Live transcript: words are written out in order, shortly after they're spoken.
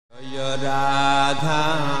Radha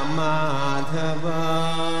Madhava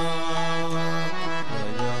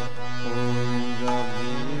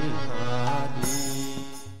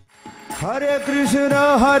Hare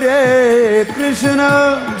Krishna, Hare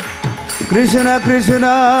Krishna, Krishna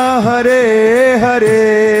Krishna, Hare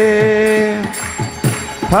Hare,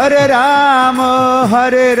 Hare Rama,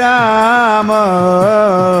 Hare Rama,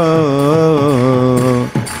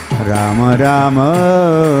 Rama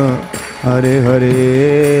Rama, Hare Hare.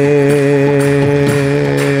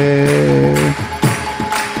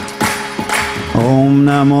 Om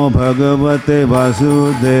Namo Bhagavate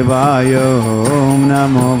Vasudevaya.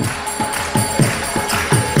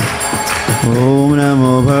 Om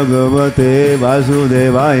Namo Bhagavate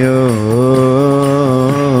Vasudevaya.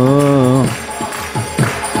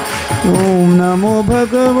 Om Namo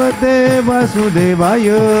Bhagavate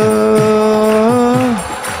Vasudevaya.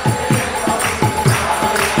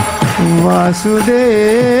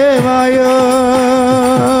 Vasudevaya,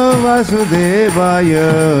 Vasudevaya,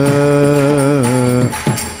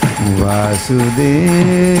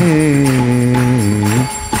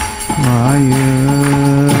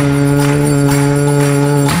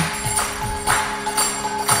 Vasudevaya.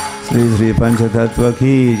 Sri Sri Panchatattva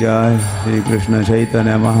ki jai, Sri Krishna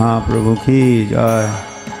Chaitanya Mahaprabhu ki jai,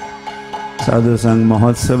 Sadhu Sanga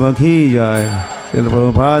Mahotsava ki jai, Srila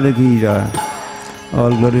Prabhupada ki jai.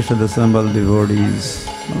 All glories to the assembled devotees,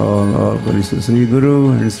 all glories to Sri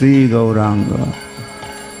Guru and Sri Gauranga,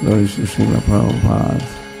 glories to Srila Prabhupada.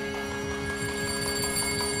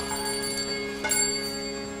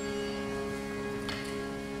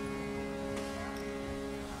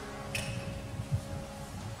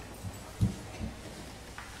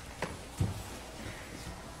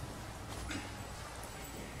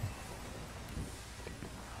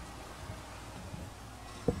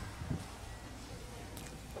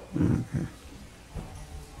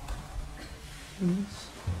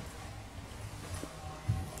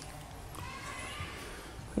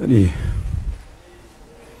 Okay.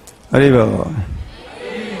 Haribo.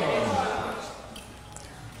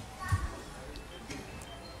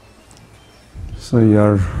 So you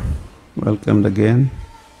are welcomed again.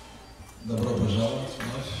 Добро пожаловать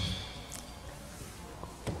вновь.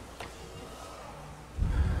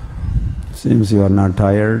 Seems you are not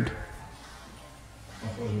tired.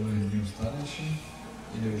 Похоже, вы не устали еще?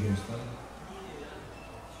 Или уже устали?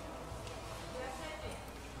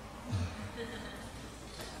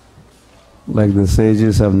 Like the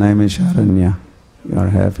sages of Naimisharanya, you are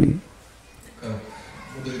happy. Как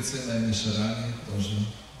мудрецы Наймишарани тоже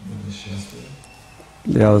были счастливы.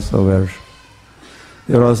 They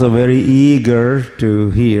are also very eager to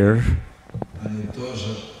hear. Они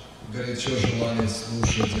тоже горячо желали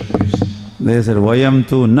слушать о Кришне. They said, Vayam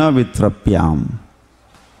tu na vitrapyam.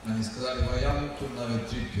 Они сказали, Ваям ту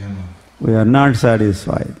навитрипьяма. We are not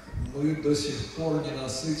satisfied. Мы до сих пор не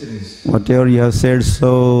насытились. Whatever you have said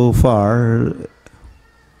so far,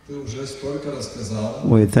 Ты уже столько рассказал.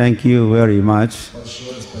 we thank you very much,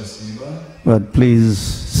 Большое спасибо. but please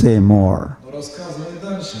say more. Но рассказывай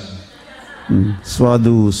дальше.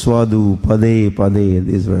 Swadu, swadu, pade, pade,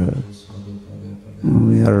 these were.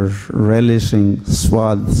 We are relishing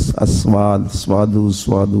swad, aswad, swadu,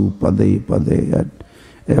 swadu, pade, pade. At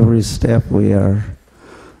every step we are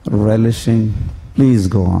relishing. Please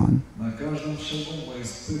go on. На каждом шагу мы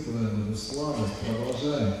испытываем эту сладость.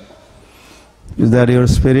 Продолжаем. Is that your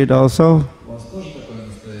spirit also? У вас тоже такое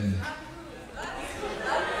настроение?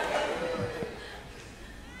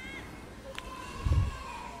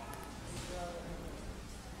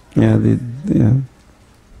 Yeah, yeah.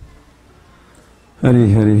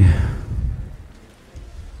 Hari, Hari.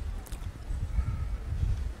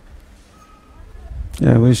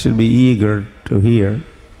 Yeah, we should be eager to hear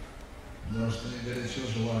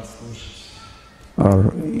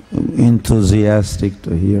or enthusiastic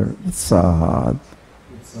to hear. Utsahat.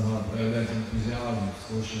 Проявлять энтузиазм в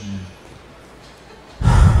слушании.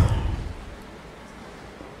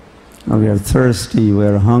 We are thirsty, we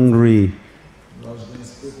are hungry Должны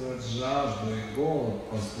испытывать жажду и голод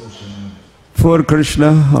по слушанию. for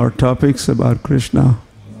Krishna or topics about Krishna.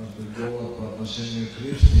 Жажду и голод по отношению к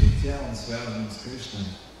Кришне и темам, связанным с Кришной.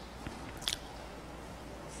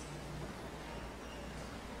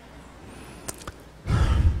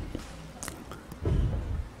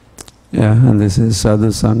 Yeah, and this is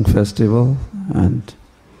Sadhu Sanga Festival, and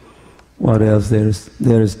what else there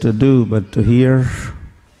is to do but to hear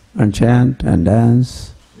and chant and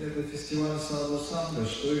dance. Это фестиваль Саду Санга.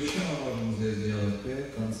 Что еще мы можем здесь делать?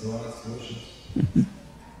 Петь, танцевать, слушать.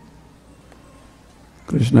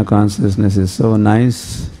 Krishna Consciousness is so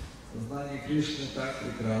nice. Сознание Кришны так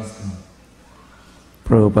прекрасно.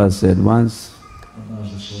 Prabhupada said once,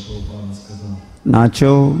 Однажды Шрила Прабхупада сказал,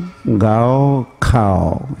 Nacho, Gao,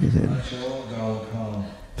 Khao. He said, Начало, гау, кау.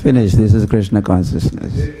 finish, this is Krishna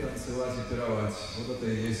consciousness. Теперь танцевать и пировать. Вот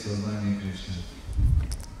это и есть сознание Кришны.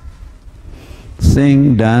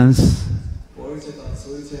 Sing, dance, Пойте,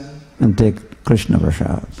 танцуйте and take Krishna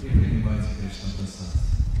Prasad. и принимайте Кришна Прасад.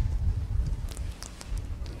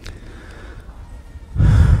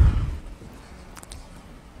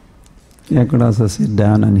 You could also sit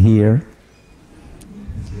down and hear,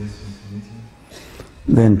 Здесь вы сидите,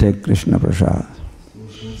 then take Krishna Prasad.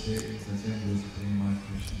 слушайте и затем будете принимать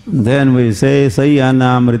Кришну. Then we say,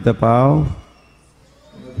 Sayana Amrita Pav,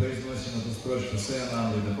 И мы произносим эту строчку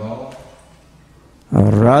Саянам Лидабау,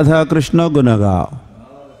 Radha Krishna Gunagao. Рада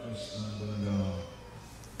Кришна Гунагау.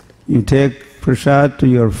 You take Prasad to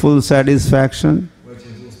your full satisfaction, В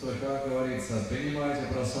этих двух строках говорится, принимайте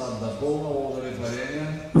прасад до полного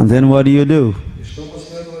удовлетворения. and then what do you do? И что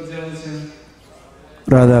после этого делаете?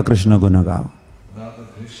 Radha Krishna Gunagao. Рада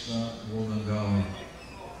Кришна Гунагау.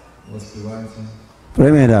 Воспевайте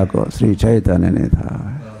Premierako Sri Chaitanya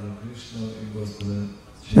Nitha. Раду Кришну и Господа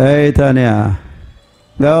Chaitanya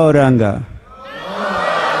Gauranga.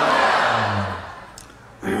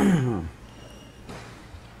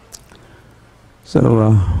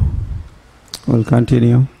 So we'll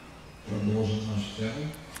continue Продолжим нашу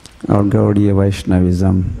тему. our Gaudiya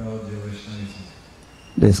Vaishnavism Гаудия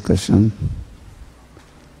Вайшнавизм.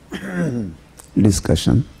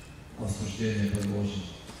 discussion. Обсуждение продолжим.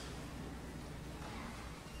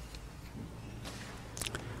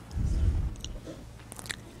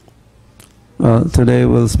 Well, today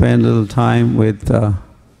we'll spend a little time with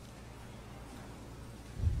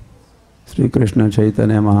Sri Krishna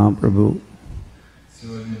Chaitanya Mahaprabhu.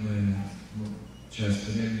 Сегодня мы часть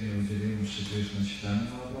времени уделим Шри Кришна Чайтанье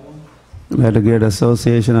Махапрабху. Let us get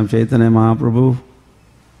association of Chaitanya Mahaprabhu.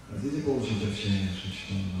 Хотите получить общение с Шри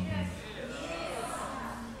Чайтанье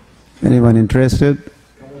Махапрабху? Anyone interested?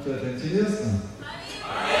 Кому-то это интересно?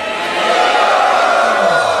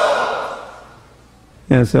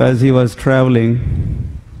 Yeah, so as he was traveling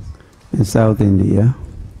in South India,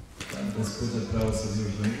 Господь отправился в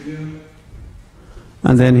Южную Индию,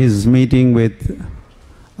 and then he's meeting with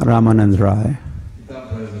Ramanand Rai. и там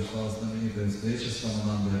произошла знаменитая встреча с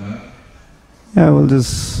Раманандой Рай. Yeah,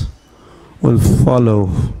 we'll follow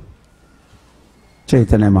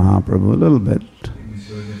Chaitanya Mahaprabhu a little bit. И мы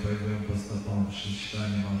сегодня пойдем по стопам Шри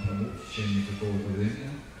Чайтанье Махапрабху в течение какого-то времени.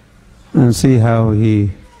 And see how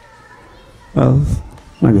he, well,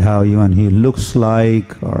 maybe how even he looks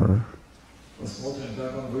like, or Посмотрим,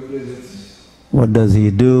 как он выглядит, what does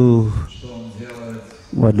he do, что он делает,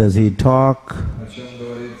 what does he talk, о чем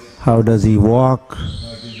говорит, how does he walk.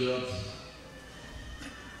 как идет.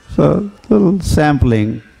 So, little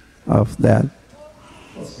sampling of that,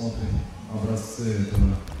 Посмотрим образцы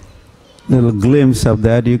этого. little glimpse of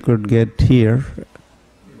that you could get here.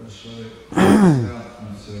 Небольшой взгляд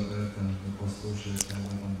на все это, вы послушаете об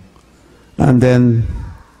этом. And then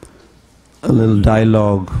a little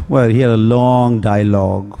dialogue. Well, he had a long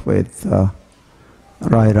dialogue with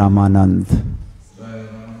Rai Ramanand. С Рай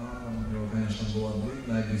Раманандом у него, конечно, была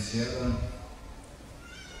длинная беседа.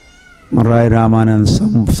 Rai Ramanand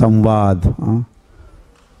Samvad.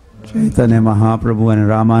 Chaitanya Mahaprabhu and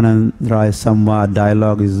Ramanand Rai Samvad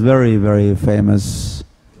dialogue is very, very famous.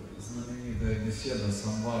 Знаменитая беседа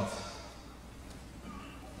Самвад.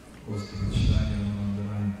 Господи, читание Рамананда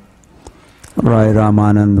Рай. Rai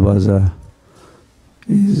Ramanand was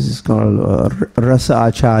he's called Rasa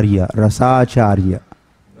Acharya. Рай Рамананда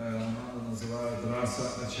называют Раса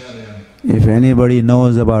Ачарья. If anybody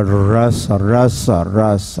knows about rasa,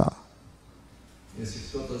 Если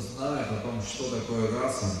кто-то знает о том, что такое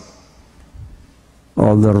раса,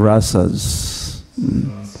 all the rasas,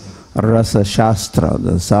 rasa shastra,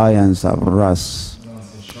 the science of ras,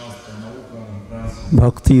 раса шастра, наука, раса,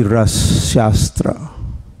 bhakti ras shastra,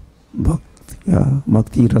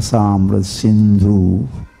 bhakti rasamrit sindhu,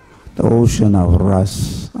 the ocean of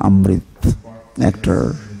ras, amrit,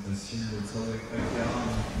 nectar, это символ целый океан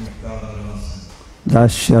нектара расы.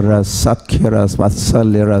 dasya ras, sakhya ras,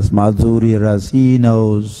 vatsalya ras, madhuri ras, he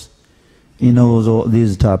knows all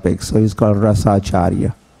these topics, so he's called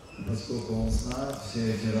Rasacharya. Поскольку он знает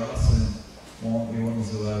все эти расы, его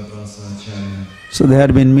называют раса Ачарья. So they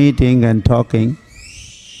had been meeting and talking.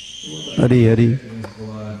 Hari Hari.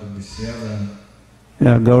 Была эта беседа.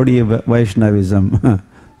 Yeah, Gaudiya Vaishnavism.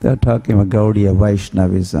 They're talking about Gaudiya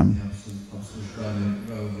Vaishnavism. Обсуждали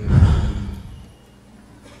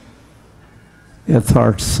Гаудия.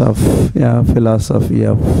 Thoughts of, philosophy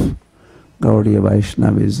of Gaudiya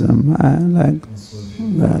Vaishnavism. I like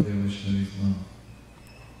that.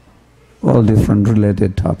 all different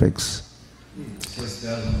related topics. Все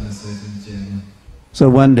связаны с этим темой. So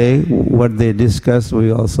one day, what they discussed,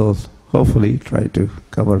 we also hopefully try to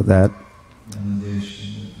cover that. Я надеюсь, что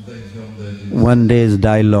мы дойдем до этой One day's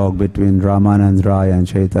dialogue between Ramanand Rai and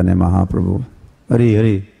Chaitanya Mahaprabhu. Hari,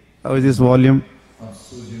 Hari. How is this volume?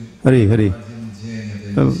 обсудим. Hari, Hari. Один день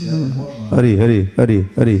этой беседы можно Hari, Hari, Hari,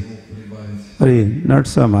 Hari. звук прибавить? Hari, not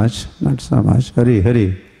so much, not so much. Hari,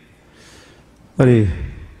 Hari. Hari.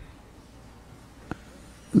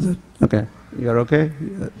 Is it okay? You're okay?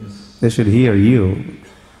 They should hear you.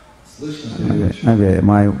 Слышно? Okay,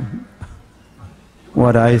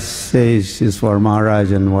 what I say is for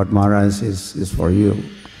Maharaj and what Maharaj says is for you.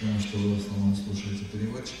 Потому что вы в основном слушаете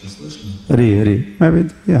переводчика. Слышно? Hari, Hari. Maybe,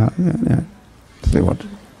 yeah. See what?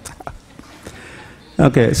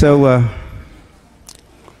 Okay, so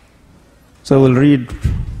we'll read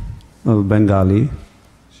Bengali.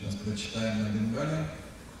 Сейчас прочитаем на бенгале.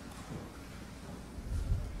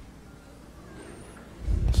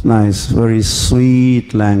 It's nice, very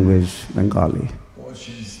sweet language, Bengali.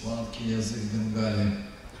 Очень сладкий язык бенгали.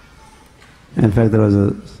 In fact, there was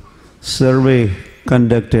a survey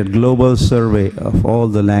conducted, global survey of all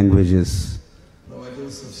the languages.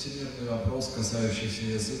 Проводился всемирный опрос, касающийся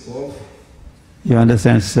языков. You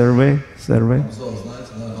understand survey? Survey? Обзор,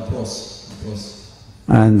 знаете, да? Опрос.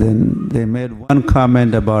 And then they made one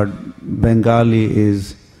comment about Bengali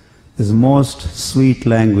is most sweet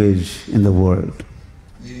language in the world.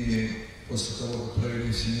 И после того, как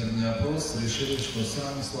провели всемирный опрос, решили, что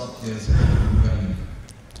самый сладкий язык бенгали.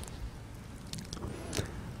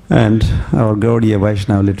 And our Gaudiya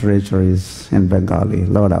Vaishnava literature is in Bengali.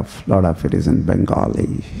 Lot of it is in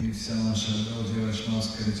Bengali. И вся наша Гаудия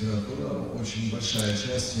Вайшнавская литература, очень большая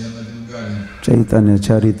часть ее на бенгале. Chaitanya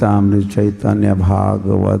Charitamrita, Chaitanya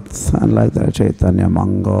Bhagavatam, and like that Chaitanya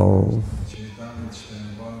Mangal. Чайтамрит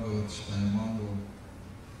читаем, Бхагават читаем, Мангу.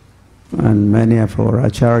 And many of our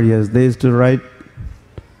acharyas, they used to write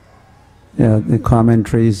the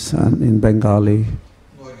commentaries in Bengali.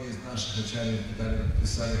 Многие из наших ачарьев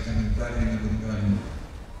писали комментарии на бенгале.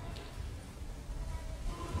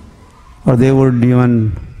 Or they would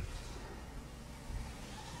even,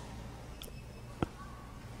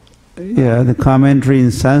 the commentary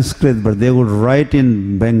in Sanskrit, but they would write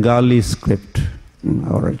in Bengali script,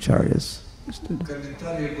 our acharyas.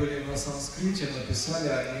 Комментарии были на санскрите, написали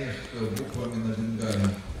они их буквами на бенгале.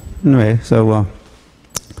 Anyway, so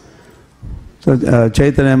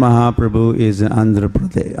Chaitanya Mahaprabhu is in Andhra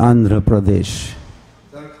Pradesh.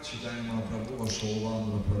 Так, Чайтанья Махапрабху вошел в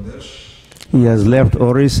Андхра-Прадеш. He has left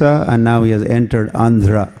Orissa and now he has entered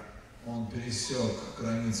Andhra. Он пересек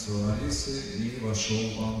границу Орисы и вошел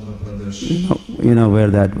в Андхра-Прадеш. You know where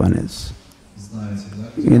that one is. Знаете,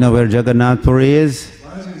 да? You know where Jagannath Puri is?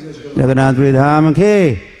 Знаете, где же Jagannath Puri Dham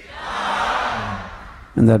Ki.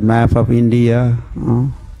 And that map of India,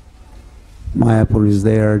 Mayapur is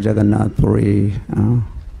there, Jagannath Puri,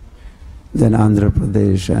 then Andhra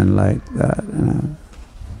Pradesh and like that,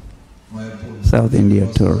 South India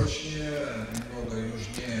tour.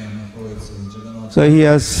 So he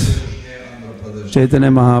has,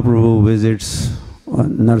 Chaitanya Mahaprabhu visits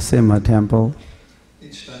Narasimha temple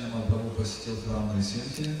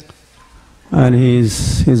and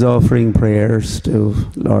he's offering prayers to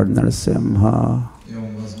Lord Narasimha.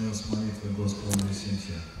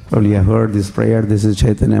 Probably you heard this prayer. This is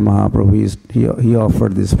Chaitanya Mahaprabhu. He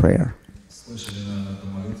offered this prayer.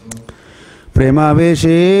 Prema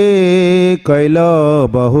veshe kaila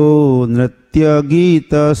bahu nritya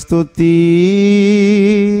gita stuti.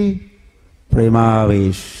 Prema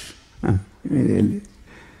vesh.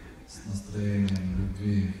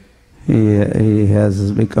 He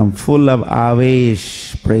has become full of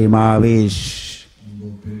avesh, prema vesh.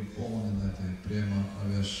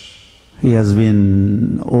 He has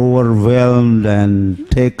been overwhelmed and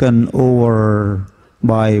taken over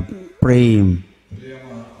by prema.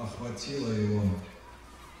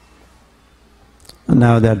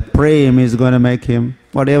 Now that prema is going to make him,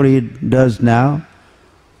 whatever he does now,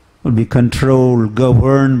 will be controlled,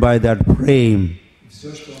 governed by that prema.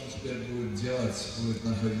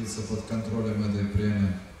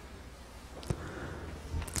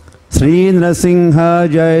 Sri Nrsimha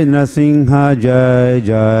Jai Nrsimha Jai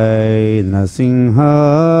Jai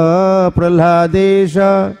Nrsimha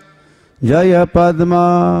Prahladesha Jaya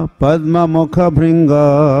Padma Padma Mukha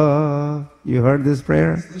Bhringa. You heard this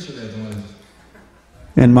prayer?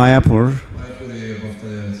 In Mayapur.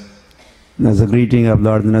 There's a greeting of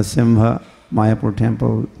Lord Nrsimha, Mayapur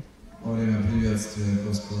temple.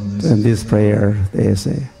 In this prayer they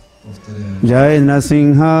say, Jai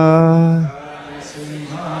Nrsimha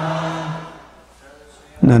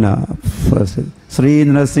No. First, Sri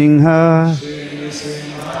Nrasingha,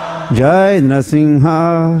 Jai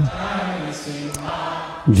Nrasingha,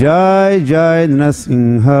 Jai Jai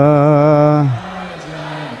Nrasingha,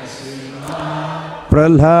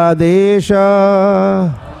 Prahladesha,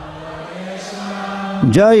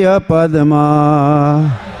 Jaya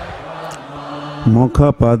Padma,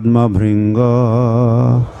 Mukha Padma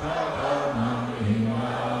Bhringa.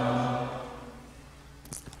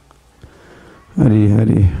 Hari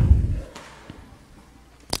Hari.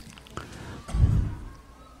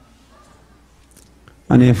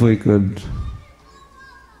 And if we could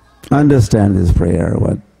understand this prayer,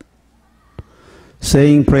 what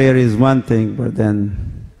saying prayer is one thing, but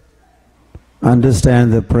then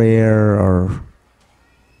understand the prayer, or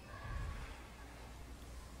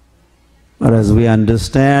as we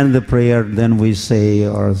understand the prayer, then we say,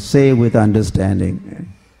 or say with understanding.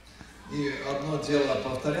 И одно дело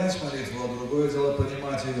повторять молитву, а другое дело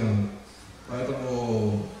понимать ее.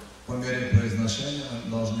 Поэтому по мере произношения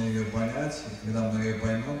мы должны ее понять. И когда мы ее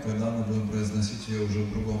поймем, тогда мы будем произносить ее уже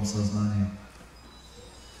в другом сознании.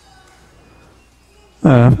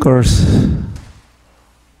 Of course,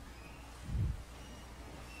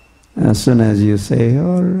 as soon as you say,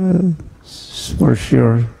 or for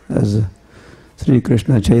sure, as Sri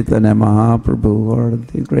Krishna Chaitanya Mahaprabhu or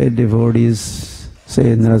the great devotees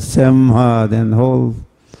say Narasimha, then the whole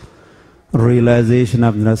realization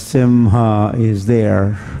of Narasimha is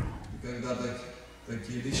there. Когда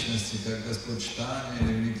такие личности, как Господь Чайтанья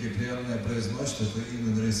или великие преданные произносят это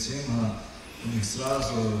имя Нрасимха, у них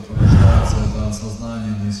сразу пробуждается это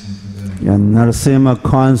осознание Нрасимха. And Narasimha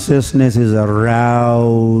consciousness is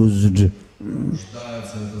aroused.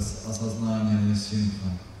 Пробуждается это осознание Нрасимха.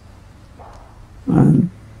 And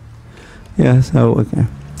yes, okay.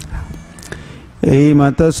 Hey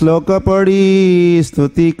Mata Sloka Padi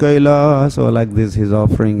Stuti Kaila. So like this he's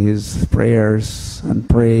offering his prayers and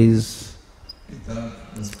praise.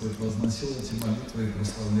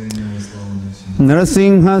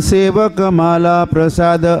 Nrasingha Sevaka Mala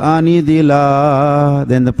Prasada Anidila.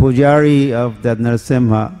 Then the pujari of that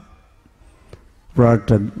Narasimha brought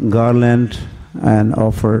a garland and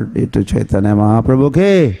offered it to Chaitanya Mahaprabhu.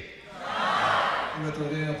 Okay.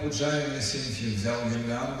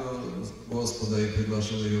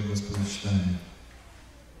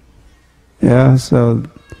 Yeah, so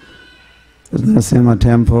there's Narasimha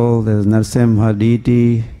temple, there's Narasimha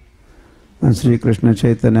deity, and Sri Krishna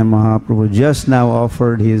Chaitanya Mahaprabhu just now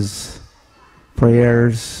offered his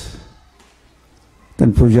prayers.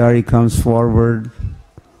 Then Pujari comes forward,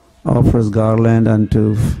 offers garland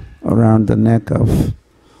around the neck of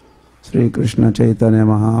Sri Krishna Chaitanya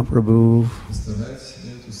Mahaprabhu.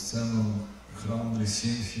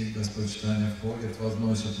 Господь Чайтанья входит,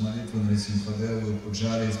 возносит молитву Нрасимхадеву,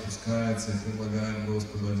 Пуджари спускается и предлагает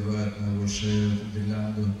Господу, одевает на его шею эту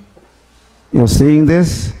гирлянду. You're seeing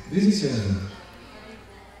this? Видите это?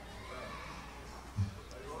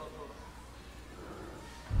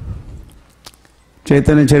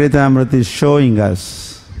 Chaitanya Charitamrita is showing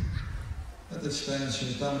us. Это Чайтанья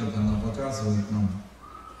Чаритамрита, она показывает нам.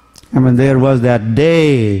 I mean, there was that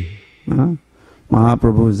day,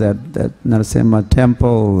 Mahaprabhu's at that Narasimha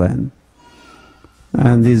temple, and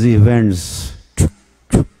these events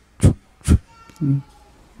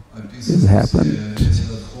this happened.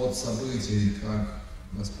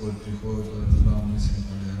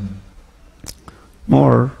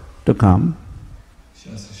 More to come.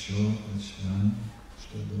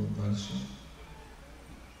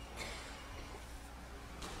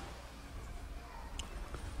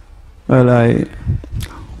 Well,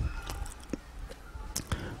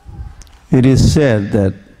 it is said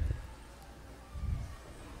that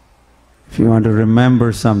if you want to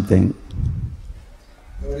remember something,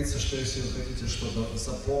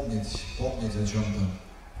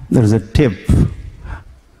 there's a tip,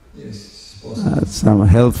 some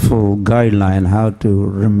helpful guideline how to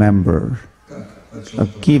remember, or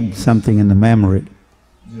keep something in the memory.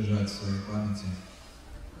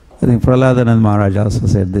 I think Prahladanand Maharaj also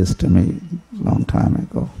said this to me a long time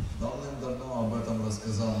ago.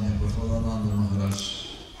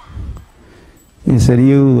 He said,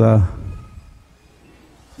 you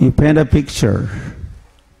paint a picture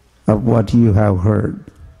of what you have heard.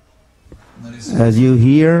 As you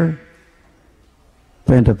hear,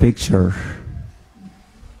 paint a picture.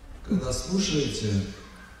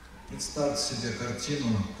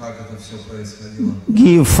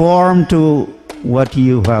 Give form to what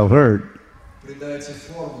you have heard.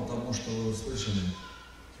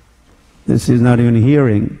 This is not even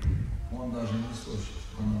hearing.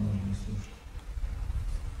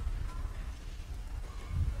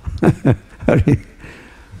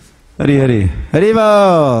 Hari Hari.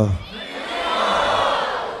 Haribo!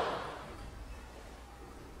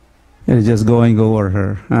 It's just going over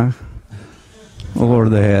her, huh? Over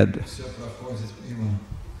the head.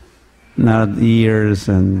 Not the ears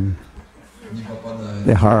and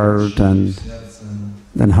the heart, and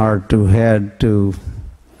then heart to head to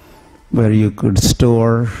where you could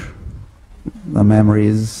store the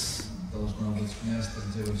memories.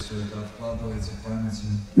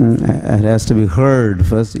 It has to be heard.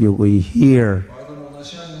 First we hear.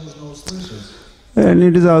 And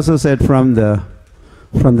it is also said from the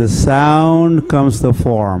sound comes the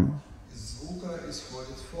form.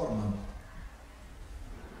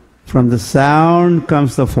 From the sound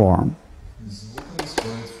comes the form.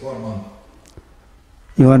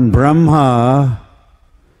 Even Brahma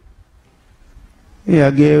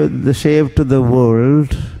gave the shape to the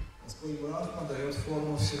world,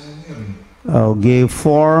 gave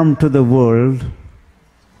form to the world.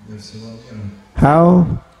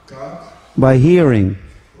 How? By hearing.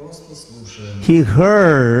 He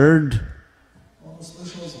heard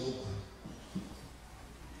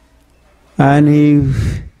and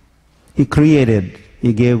he created,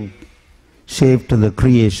 he gave shape to the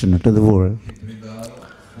creation, to the world.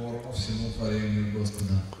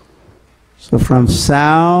 So from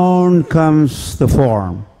sound comes the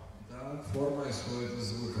form.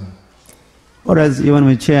 Or as even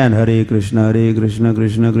we chant Hare Krishna, Krishna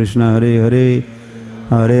Krishna, Hare Hare,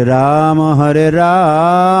 Hare Rama,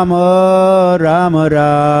 Rama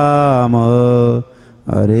Rama,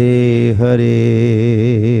 Hare Hare.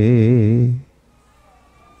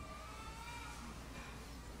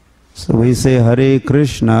 So we say Hare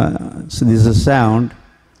Krishna, so this is a sound.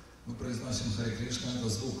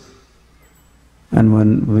 And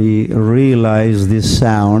when we realize this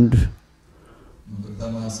sound,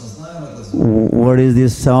 what is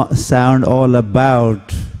this sound all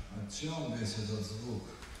about?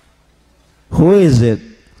 Who is it?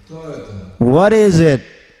 What is it?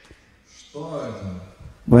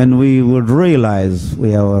 When we would realize,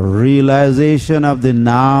 we have a realization of the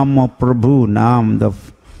Naam of Prabhu, Naam,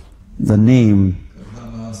 the name.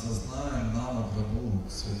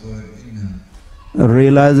 A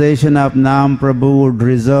realization of Naam Prabhu would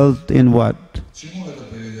result in what?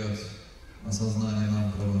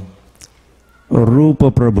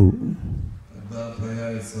 Rupa Prabhu.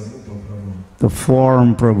 The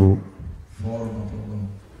form Prabhu.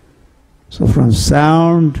 So from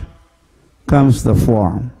sound comes the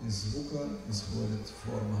form.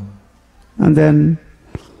 And then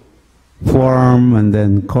form, and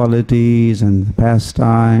then qualities, and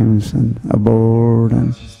pastimes, and abode,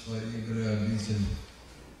 and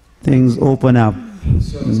things open up.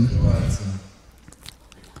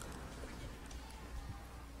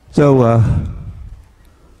 So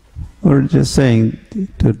we're just saying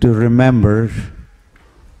to remember,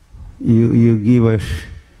 you give a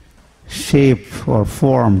shape or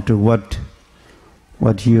form to what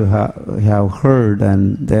you have heard,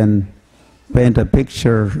 and then paint a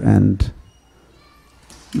picture and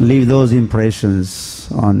leave those impressions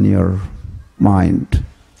on your mind.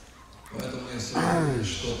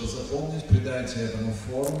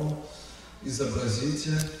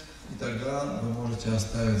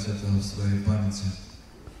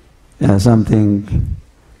 Yeah, something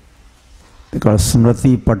because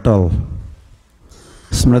Smriti Patil.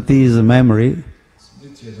 Smriti is a memory.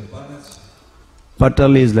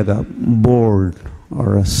 Patil is like a board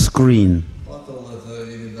or a screen.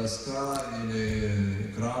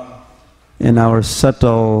 In our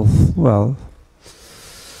subtle,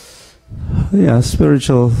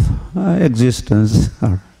 spiritual existence,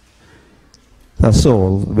 the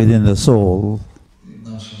soul, within the soul,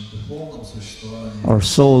 or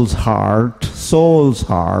soul's heart,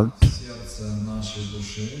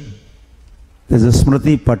 there's a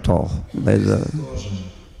Smriti Patil,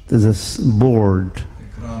 there's a board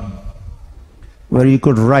where you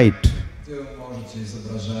could write,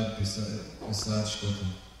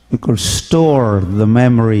 you could store the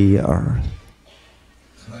memory, or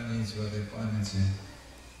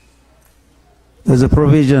there's a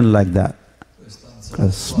provision like that,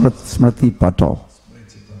 Smriti Patil.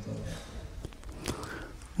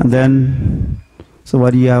 And then, so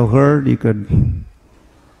what you have heard, you could,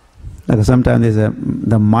 like sometimes there's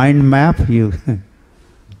the mind map. You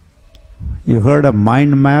heard a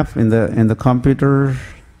mind map in the computer.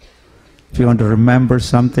 If you want to remember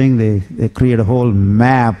something, they create a whole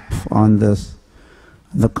map on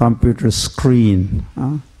the computer screen.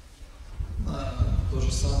 Huh?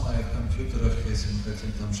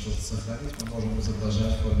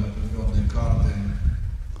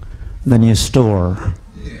 Then you store.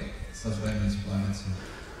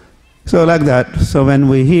 So like that. So when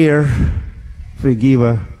we hear, we give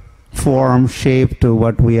a form, shape to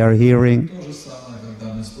what we are hearing. То же самое,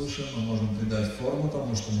 когда мы слушаем, мы можем придать форму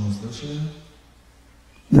тому, что мы услышали.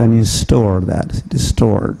 Then you store that, it is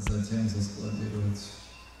stored. Затем заскладировать.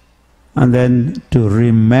 And then to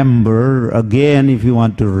remember, again if you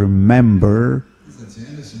want to remember,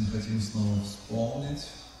 Затем, если мы хотим снова вспомнить,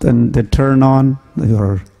 then they turn on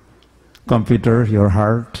your computer, your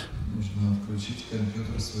heart, нужно включить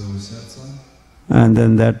компьютер своего сердца. and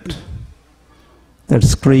then that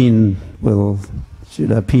screen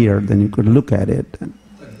should appear, then you could look at it.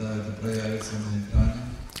 Тогда это проявится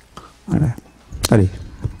на экране. Hare,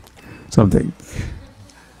 something.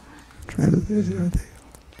 Try to do something.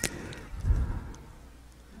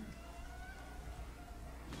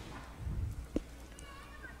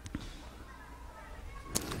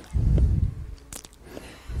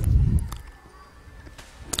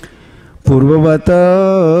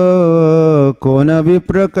 Purvavata kona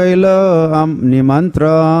vipra kaila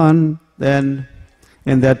nimantran. Then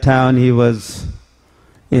in that town he was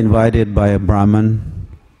invited by a Brahman.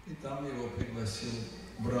 И там его пригласил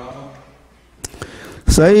Брахман.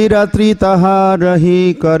 Sairatri taha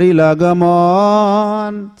rahi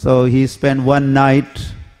karilagaman. So he spent one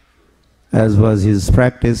night, as was his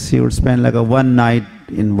practice. He would spend like one night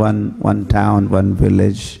in one town, one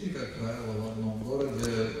village. И, как правило, в одном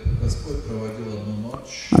городе Господь проводил одну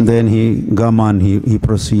ночь. And then he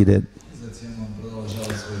proceeded. Затем он продолжал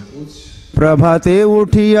свой путь. Prabhate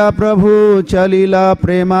uthiya prabhu chalila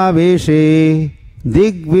prema veshe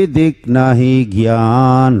dig vidik nahi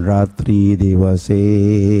gyan ratri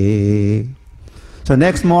divase. So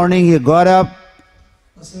next morning he got up,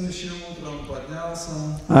 На следующее утро он поднялся.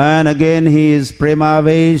 and again he is prema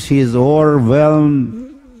vesh, he is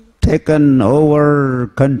overwhelmed, taken over,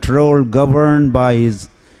 controlled, governed by his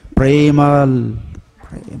prema.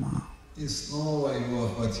 И снова его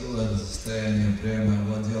охватило это состояние прямо,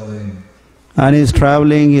 овладело им. And he's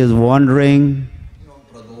traveling, he's wandering, И он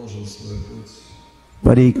продолжил свой путь.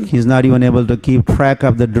 but he's not even able to keep track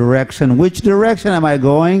of the direction. Which direction am I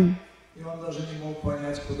going? И он даже не мог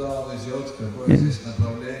понять, куда он идет, какое здесь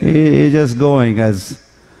направление. He's just going as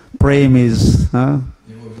prem is Его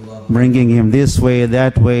вела bringing him this way,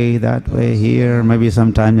 that way, here, maybe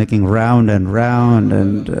sometime making round, and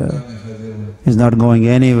руками ходил, he's not going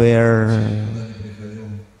anywhere. куда не приходил.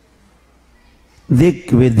 Dik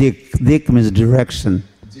vidik, dik means direction.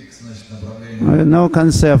 Дик, значит, направление. No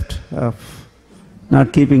concept of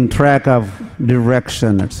not keeping track of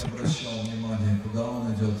direction, etc. Обращал внимание, куда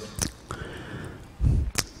он идет.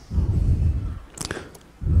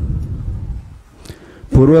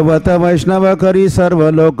 Purvavata Vaishnava Kari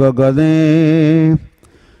Sarva Loka Gade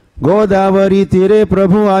Godavari Tire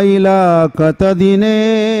Prabhu Aila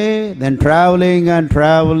Katadine. Then traveling and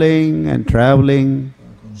traveling and traveling,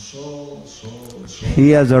 Так он шел, he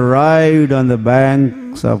has arrived on the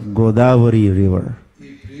banks of Godavari river.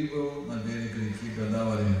 и прибыл на берег реки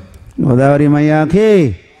Годавари. Godavari Maya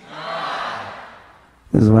ki.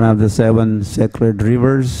 This is one of the 7 sacred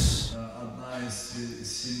rivers. Одна из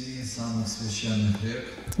 7 самых священных рек.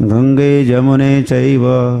 Gange Jamune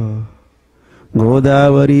Chaiva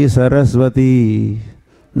Godavari Saraswati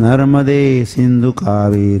Narmade Sindhu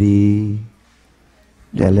Kaveri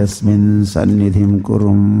Jalasmin Sannidhim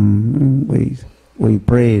Kurum. We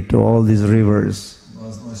pray to all these rivers.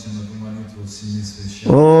 Возносим эту молитву 7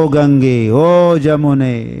 священных. O Gange, O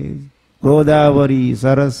Jamune, Godavari,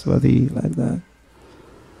 Saraswati, like that.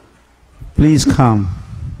 Please come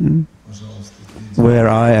Пожалуйста, приди. where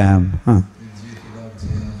I am. Приди туда, где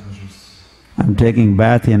я нахожусь. I'm taking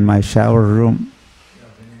bath in my shower room. Я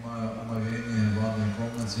принимаю омовение в ванной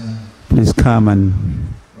комнате. Please come and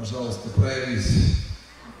Пожалуйста, проявись.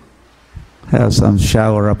 have some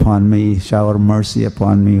shower upon me, shower mercy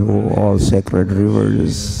upon me, O all sacred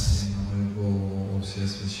rivers. На мою голову все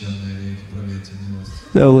священные реки пролейте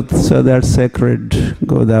милость. So that sacred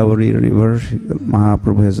Godavari river,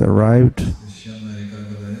 Mahaprabhu has arrived. Священная река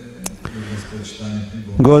Годавари, Господь читание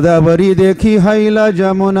прибыл. Godavari dekhi haila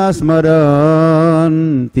jamuna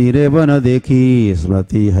smaran, tire bana dekhi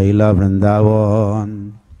smriti haila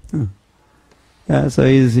vrindavan. Yeah, so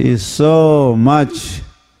he's so much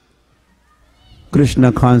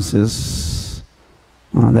Krishna conscious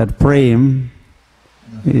that prem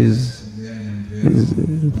is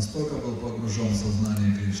Настолько был погружен в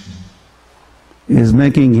сознание Кришны.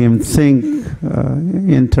 making him think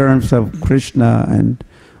in terms of Krishna and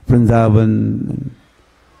Vrindavan.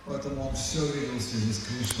 Поэтому он все видел в связи с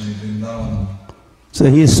Кришной и Вриндаваном. So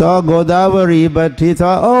he saw Godavari, but he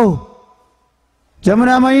thought, oh,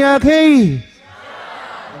 Jamuna Maya ki.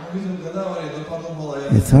 Он увидел Годавари, но подумал,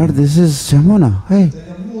 He thought, this is Jamuna. Hey, Это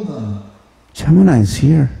Ямуна. Jamuna is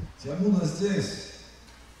here. Ямуна здесь.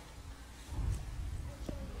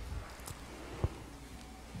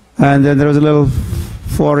 And then there was a little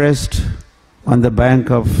forest on the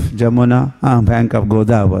bank of Jamuna, bank of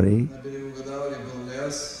Godavari. На берегу Годавари был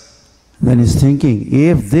лес. Then he's thinking,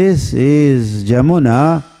 if this is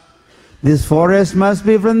Jamuna, this forest must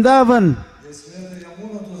be Vrindavan. Если это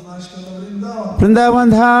Ямуна, то значит это Вриндаван.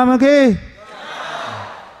 Vrindavan dham ke?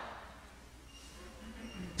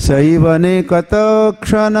 Saivane kata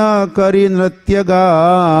kshana kari nrityagan.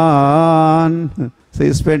 So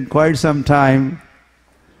he spent quite some time.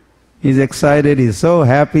 He's excited, he's so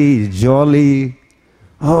happy, he's jolly.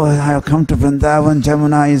 Oh, I've come to Vrindavan,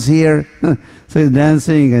 Jamuna is here. So he's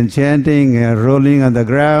dancing and chanting and rolling on the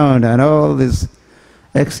ground, and all these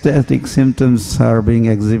ecstatic symptoms are being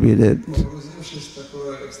exhibited. Погрузившись в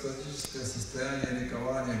такое экстатическое состояние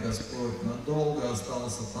ликования, Господь надолго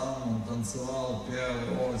остался там, он танцевал, пел,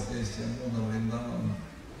 о, здесь Ямуна, Вриндаван.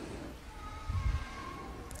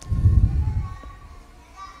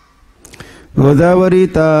 Godavari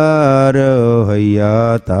taro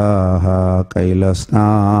hayataha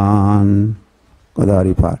kailasnan.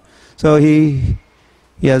 Godavari par. So he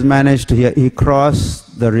has managed to, he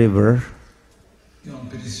crossed the river. И он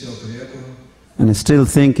пересек реку. And is still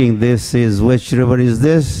thinking, this is, which river is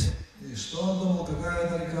this? И что он думал, какая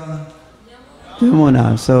это река?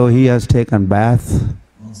 Jamuna. So he has taken bath.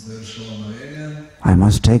 Он совершил омовение. I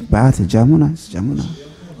must take bath. Jamuna, it's Jamuna.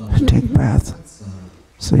 Take bath.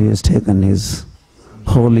 So he has taken his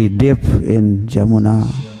holy dip in Jamuna.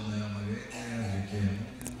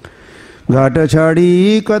 Ghata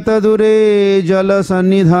chadi katadure jala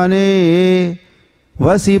sannidhane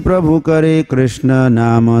vasi prabhu kare Krishna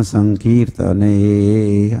nama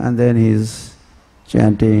sankirtane. And then he's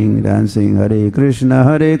chanting, dancing, Hare Krishna,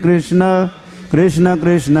 Krishna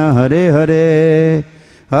Krishna, Hare Hare,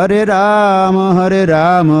 Hare Rama,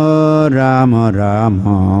 Rama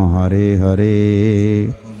Rama, Hare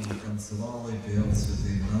Hare.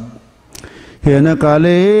 Hena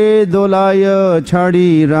kale dolaya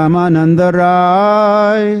chadi Ramananda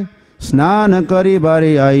Rai, snana kari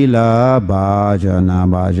bari aila bhajana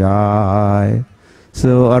bhajai.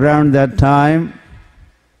 So around that time,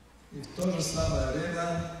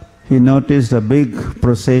 he noticed a big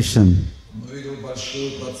procession.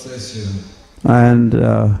 And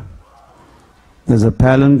there's a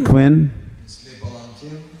palanquin,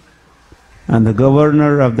 and the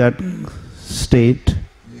governor of that state,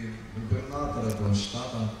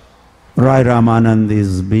 Rai Ramanand,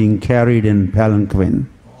 is being carried in palanquin.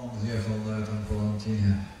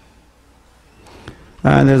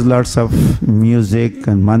 And there's lots of music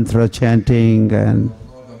and mantra chanting and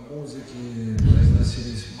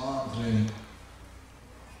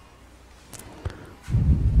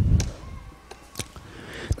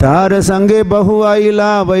Tara sange bahu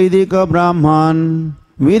aila vaidika brahman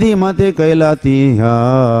vidhi mate kailati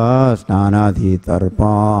ha snanadhi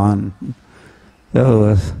tarpan.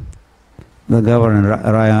 So the governor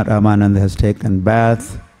Rai Ramanand has taken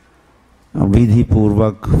bath, vidhi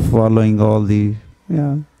purvak, following all the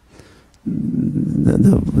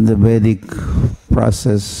Vedic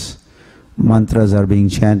process. Mantras are being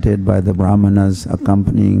chanted by the brahmanas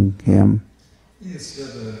accompanying him.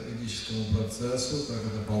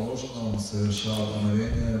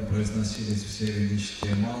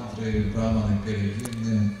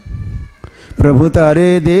 Prabhu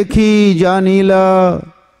tare dekhi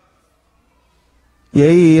janila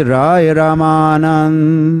yai Rai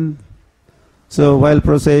Ramanand. So while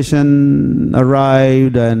procession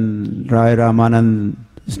arrived and Rai Ramanand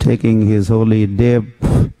is taking his holy dip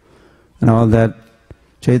and all that,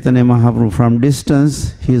 Chaitanya Mahaprabhu from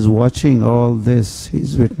distance, he is watching all this, he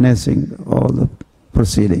is witnessing all the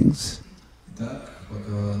proceedings.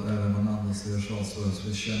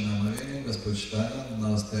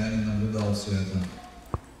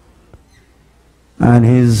 And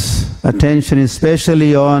his attention is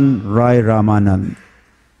especially on Rai Ramanand.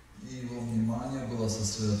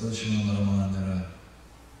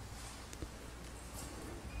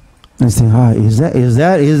 And I think, is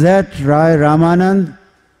that Rai Ramanand?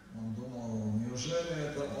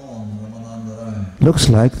 Looks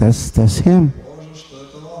like that's him.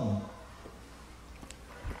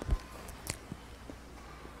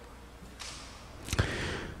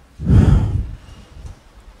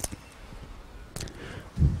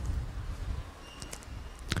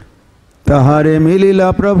 Tahare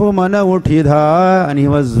milila Prabhu mana uthidha, and he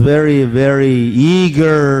was very, very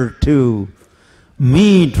eager to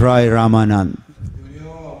meet Rai Ramanand.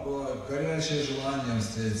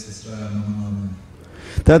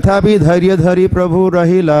 तथापि धैर्य धरि प्रभु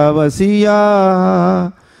रहिला वसिया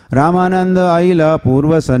रामानंद आइला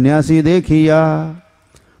पूर्व सन्यासी देखिया.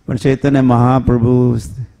 But Chaitanya Mahaprabhu,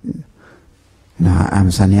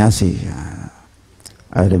 I'm sannyasi.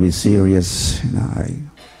 I have to be serious.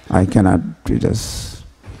 I cannot just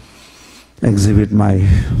exhibit my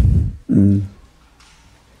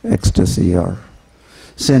ecstasy or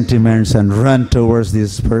sentiments and run towards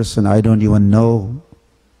this person. I don't even know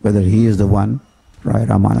whether he is the one, right,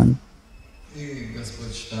 Ramanand?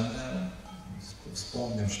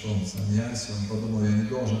 Вспомнив, что он саньяси, он подумал, я не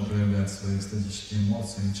должен проявлять свои экстатические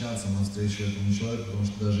эмоции, мчаться навстречу этому человеку, потому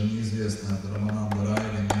что даже неизвестно, это Рамананда Рай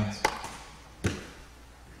или нет.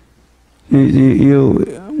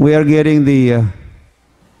 We are getting the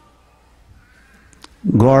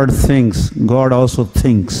God thinks, God also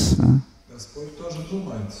thinks. Господь тоже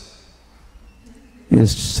думает.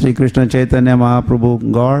 Is Sri Krishna Chaitanya Mahaprabhu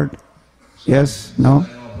God? Yes? No?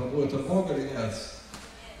 Mahaprabhu это Бог или нет?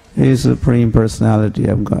 He is the Supreme Personality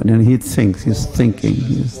of God, and he thinks, he's thinking,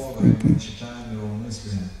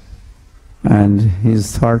 and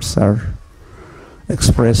his thoughts are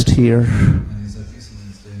expressed here.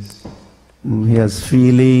 He has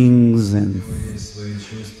feelings and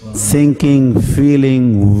thinking,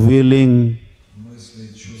 feeling, willing.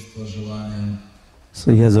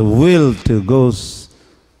 So he has a will to go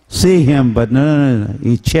see him, but no,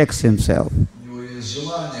 he checks himself.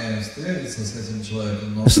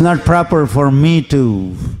 It's not proper for me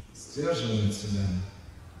to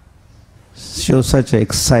show such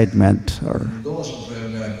excitement, or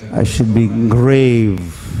I should be grave.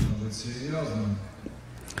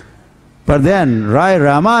 But then Rai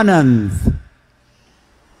Ramanand,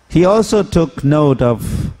 he also took note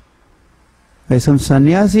of some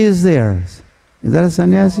sannyasi is there. Is that a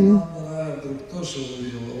sannyasi?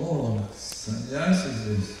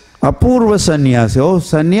 Apurva sannyasi. Oh,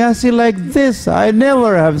 sannyasi like this. I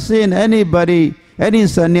never have seen anybody, any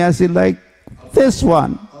sannyasi like this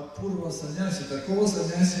one.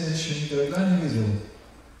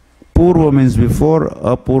 Purva means before,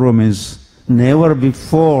 apurva means never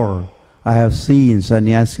before I have seen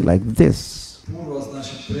sannyasi like this.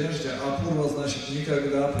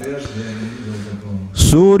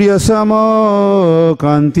 Surya sama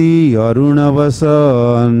kanti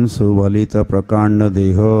arunavasan suvalita prakanda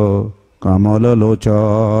deho kamala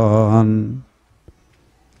lochan.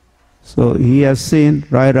 So he has seen,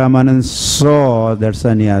 Rai Ramanand saw that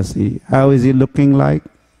sannyasi. How is he looking like?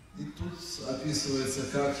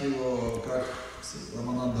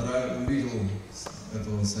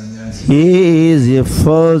 He is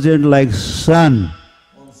effulgent like sun.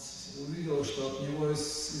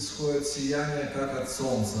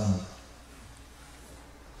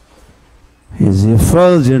 He is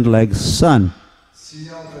effulgent like sun.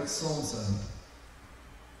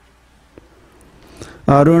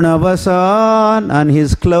 Arunavasan, and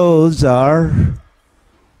his clothes are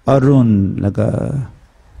arun, like a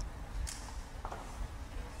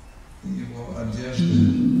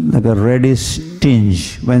reddish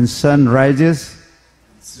tinge. When sun rises,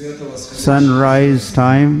 sunrise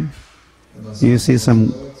time, you see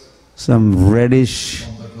some reddish,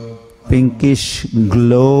 pinkish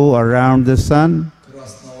glow around the sun.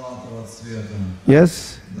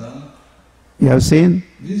 Yes? You have seen?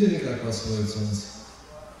 It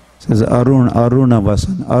says Arun,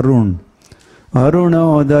 Arunavasan, Arun.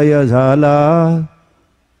 Aruna Udaya Jhala.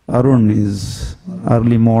 Arun is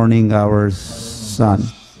early morning hours sun.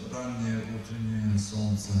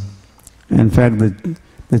 In fact,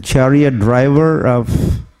 the chariot driver of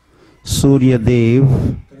Surya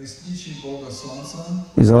Dev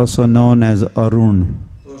is also known as Arun.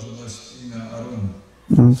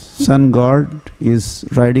 Sun god is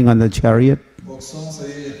riding on the chariot.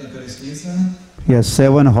 He has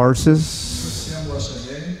 7 horses,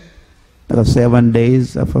 7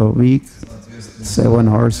 days of a week, 7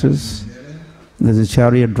 horses. There's a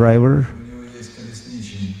chariot driver.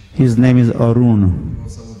 His name is Arun.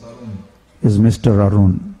 Is Mr.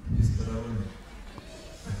 Arun.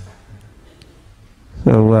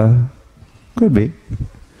 So, could be.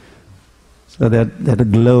 So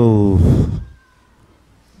that glow,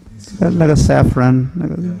 like a saffron,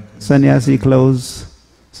 like a sannyasi clothes.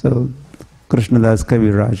 So Krishnadas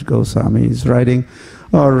Kaviraj Goswami is writing,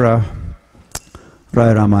 or Rai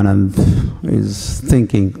Ramanand is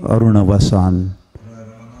thinking, Arunavasan.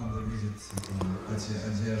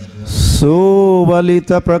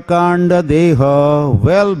 Suvalita prakanda deha,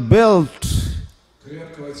 well built.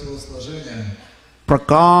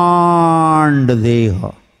 Prakanda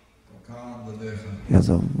deha. He has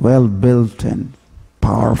a well built and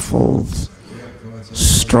powerful,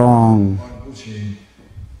 strong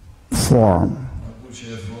form.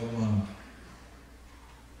 могучая форма.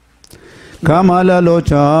 Kamala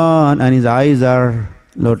Lochan, and his eyes are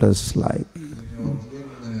lotus-like. У него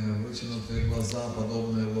длинные, вытянутые глаза,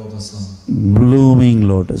 подобные лотосам. Blooming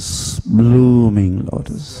lotus, blooming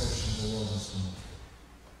lotus. Золотому лотосу.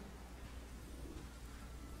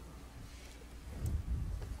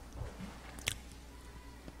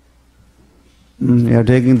 You are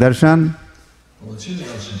taking darshan? Получили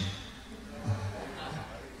даршан?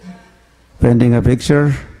 Painting a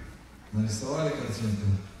picture? Нарисовали картинку?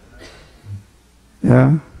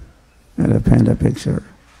 Yeah? You have to paint a picture.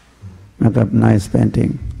 Make a nice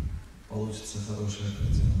painting. Получится хорошая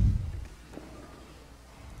картина.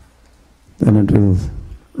 Then it will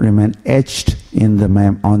remain etched in the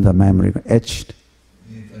on the memory. Etched.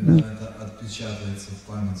 И тогда это отпечатается в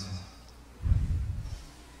памяти.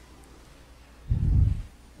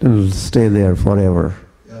 It will stay there forever.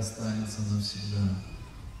 И останется навсегда.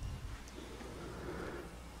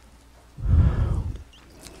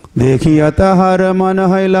 देखियता हर मन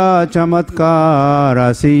हैला चमत्कार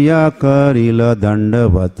आसिया करिल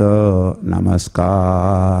दंडवत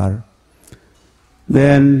नमस्कार.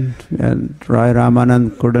 Then Rai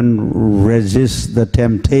Ramanand couldn't resist the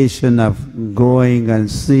temptation of going and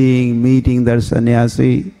seeing, meeting that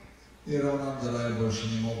sannyasi. И Равананда Рай больше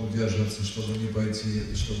не мог удерживаться, чтобы не пойти,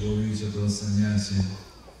 чтобы увидеть этого саньяси.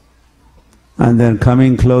 And then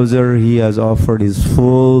coming closer, he has offered his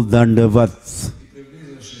full dandavat. И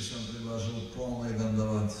приблизившись, он предложил полный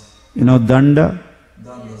дандават. You know danda?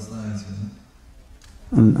 Данда знаете,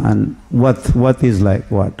 And what is like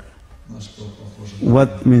what? на что похоже?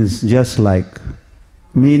 What means just like.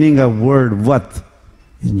 Meaning of word what?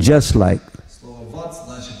 Just like. Слово ват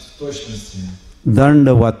значит в точности.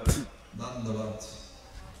 Dandavat. Дандават.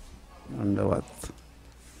 Dandavat.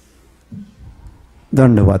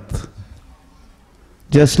 Dandavat.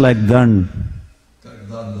 Just like dand. Как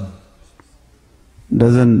данда.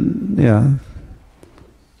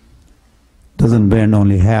 Doesn't bend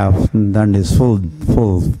only half. Dand is full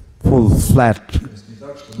flat, То есть не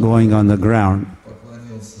так, что going on the ground.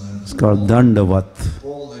 поклонился. It's called dandavat.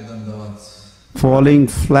 Полный дандават. Falling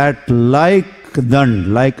flat like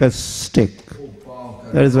dand, like a stick. Упал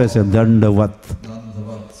как That is why I say dandavat.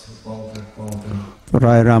 дандават. Упал как палка.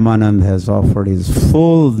 Rai Ramanand has offered his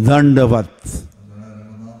full dandavat.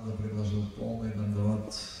 Рамананда предложил полный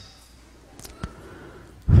дандават.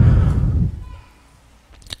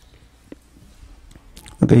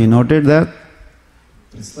 Okay, you noted that?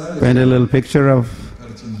 Представили Paint a little picture of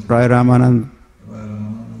картинку Rai Ramanand. Рая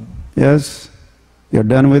Рамананда? Yes? You're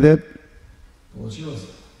done with it? Получилось?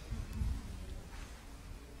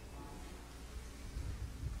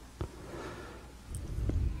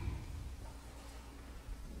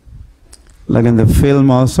 Like in the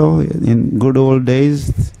film also, in good old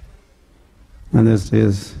days, and this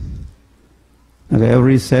is, like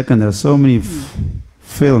every second, there are so many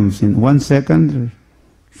films. In 1 second,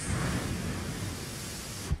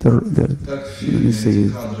 Как в фильме you see,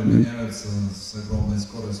 эти кадры меняются с огромной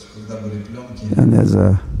скоростью, когда были пленки. and there's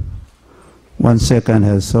 1 second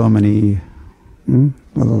has so many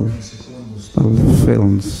little Одну секунду,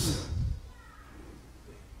 films.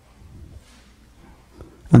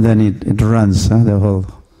 And then it runs, the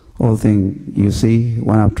whole thing you see,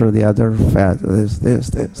 one after the other, fast, this.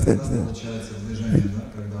 тогда получается движение, да,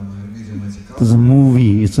 когда мы видим эти It's a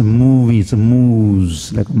movie, it's a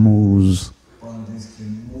moose, like a moose. По-английски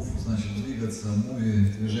move значит двигаться, муви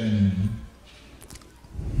движение.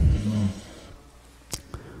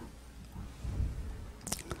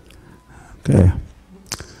 Okay.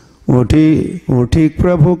 उठी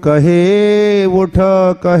प्रभु कहे उठ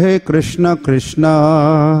कहे कृष्ण कृष्ण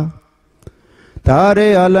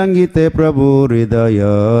तारे अलंगिते प्रभु हृदय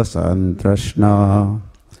संतृष्ण.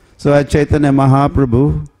 So at Chaitanya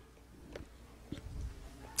Mahaprabhu,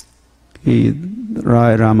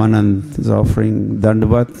 Rai Ramanand is offering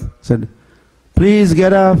Dandavat, said, please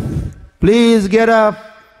get up, please get up.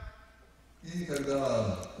 И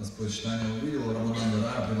когда Господь Чайтанья увидел Рамананда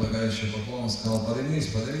Рая, предлагающего поклон, он сказал, поднимись,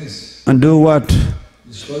 поднимись. And do what?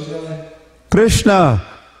 И что делай? Krishna,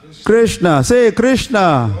 Krishna, say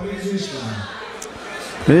Krishna, Говори Кришна.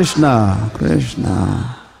 Krishna,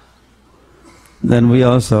 Krishna. Then we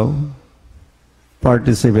also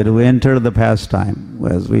participate, we enter the pastime,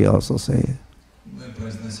 as we also say. Мы,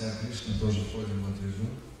 произнося Кришну, тоже входим в эту игру.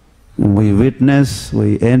 We witness,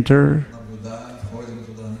 we enter. Наблюдаем, входим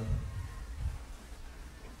туда.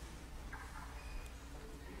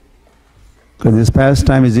 Because this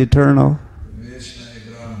pastime is eternal. Вечная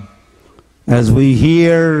игра. As we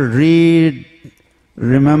hear, read,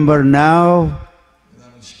 remember now, Когда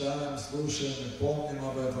мы читаем, слушаем и помним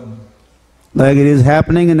об этом, Like it is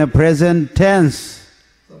happening in the present tense.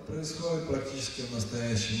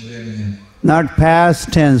 Not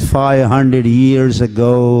past tense, 500 years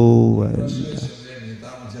ago.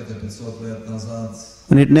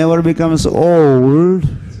 And it never becomes old.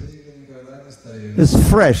 It's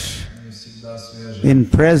fresh in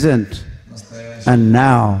present and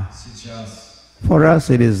now. For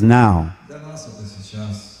us it is now.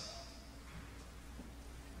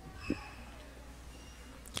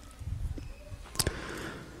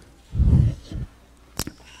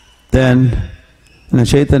 Then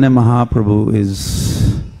Chaitanya Mahaprabhu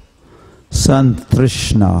is Sant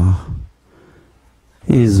Krishna.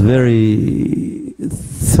 He is very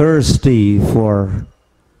thirsty for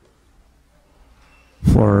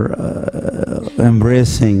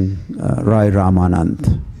embracing Rai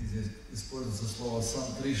Ramanand.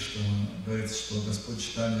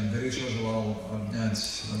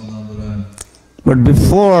 But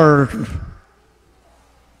before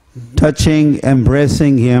touching,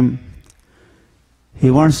 embracing him, he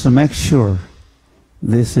wants to make sure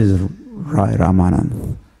this is Rai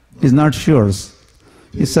Ramanand. He's not sure.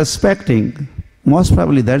 He's suspecting. Most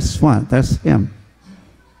probably that's him.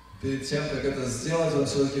 Перед тем, как это сделать, он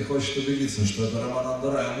все-таки хочет убедиться, что это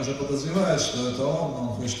Рамананда Рай. Он уже подозревает, что это он,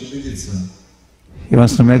 но он хочет убедиться. He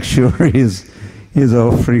wants to make sure he's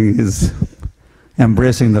offering, is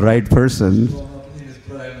embracing the right person.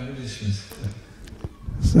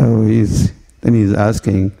 So he's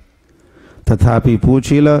asking, Tathapi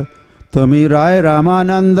Puchila, Tumi Rai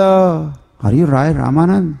Ramananda. Are you Rai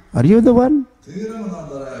Ramanand? Are you the one?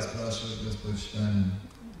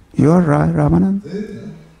 You are Rai Ramanand?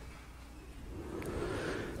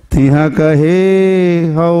 Tiha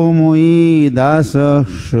kahe hau mui dasa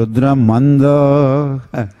shudra manda.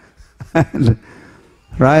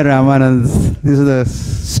 Rai Ramanand, this is the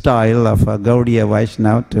style of a Gaudiya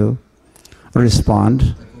Vaishnava to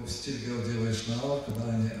respond.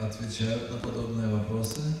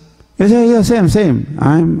 Yeah, same.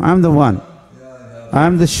 I'm the one.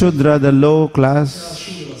 I'm the Shudra, the low class.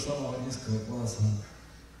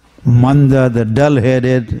 Manda, the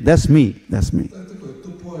dull-headed. That's me.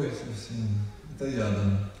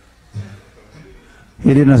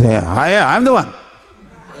 He didn't say, I'm the one.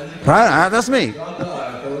 Right? That's me.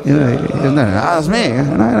 That's me.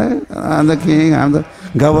 I'm the king, I'm the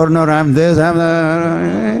governor, I'm this, I'm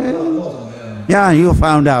the... Yeah, you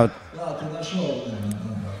found out.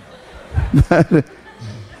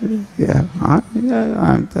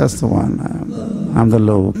 That's the one. I'm the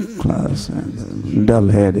low class,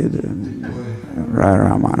 dull-headed, Rai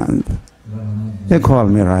Ramanand. They call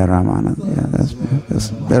me Rai Ramanand. Yeah,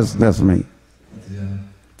 that's me.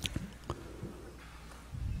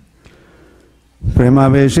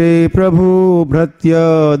 Premaveshe Prabhu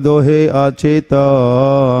Bhratya Dohe Achetan.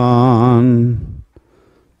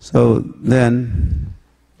 So then,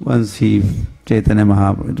 once Chaitanya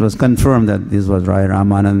Mahaprabhu, it was confirmed that this was Rai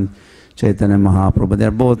Ramanand, Chaitanya Mahaprabhu.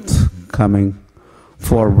 They're both coming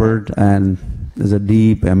forward and there's a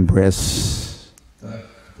deep embrace.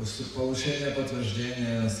 It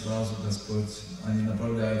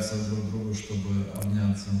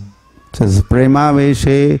says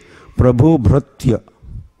Premaveshe Prabhu Bhratya.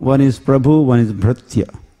 One is Prabhu, one is Bhratya.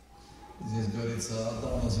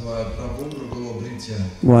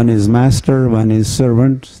 One is master, one is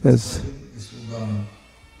servant. That's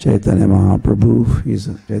Chaitanya Mahaprabhu. He's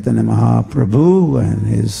Chaitanya Mahaprabhu and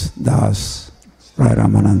his Das, Rai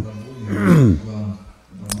Ramanand.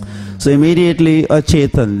 So immediately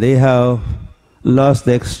Achetan, they have lost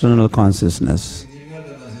the external consciousness.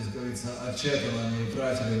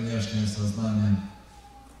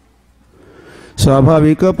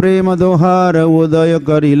 Swabhavika prema dohara udaya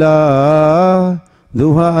karila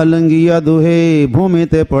duha alangiya duhe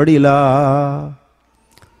bhumite padila.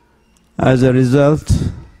 As a result,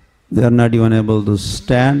 they are not even able to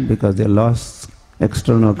stand because they lost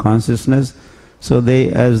external consciousness. So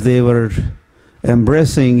as they were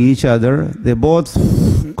embracing each other, they both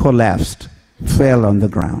collapsed, fell on the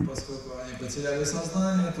ground.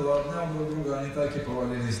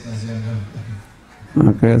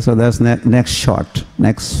 Okay, so that's next shot,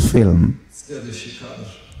 next film.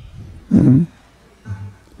 You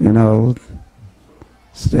know,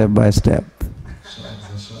 step by step.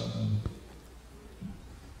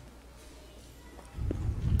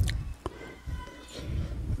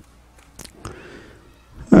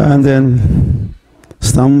 And then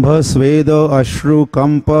Stambha Svedo Ashru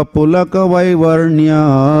Kampa Pulaka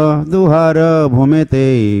Vaivarnya Duhara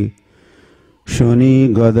Bhumete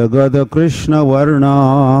Shuni Gada Gada Krishna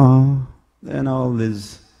Varna. Then all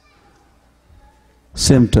these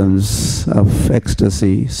symptoms of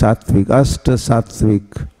ecstasy, sattvic, ashta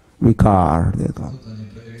sattvic vikar, they call.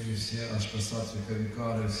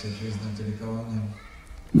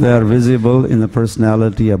 They are visible in the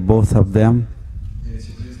personality of both of them.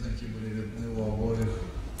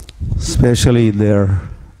 Especially their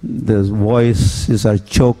voices are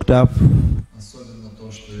choked up.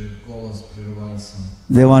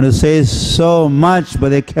 They want to say so much, but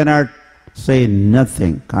they cannot say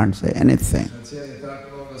nothing, can't say anything.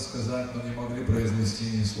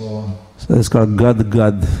 So it's called gad.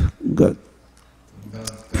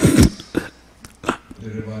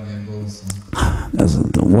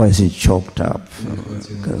 The voice is choked up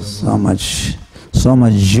because so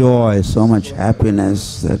much joy, so much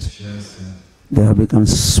happiness that they have become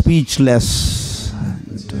speechless.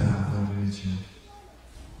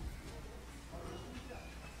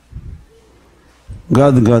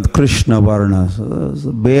 Gad Krishna Varna,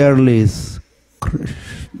 so barely is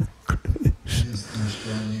Krishna.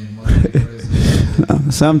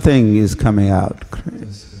 Something is coming out.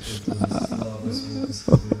 Krishna.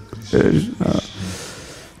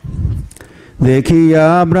 देखिया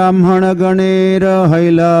ब्राह्मण गणेर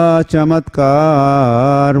हैला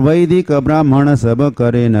चमत्कार वैदिक ब्राह्मण सब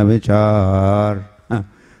करे न विचार.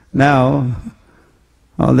 Now,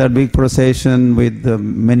 all that big procession with the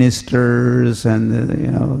ministers and the,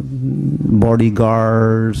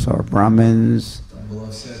 bodyguards or Brahmins.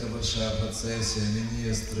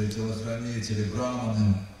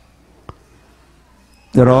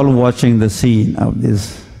 They're all watching the scene of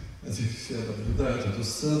this.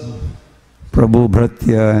 Prabhu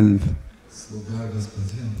Bhratya and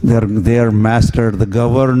their master, the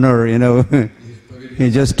governor, he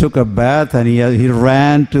just took a bath and he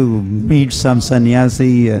ran to meet some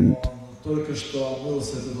sannyasi and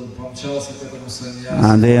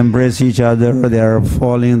they embrace each other. They are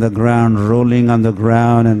falling on the ground, rolling on the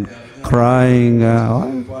ground and crying.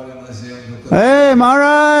 Hey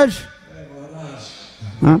Maharaj!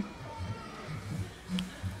 Huh?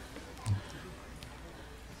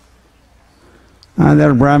 And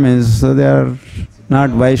they're Brahmins, so they are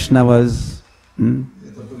not Vaishnavas.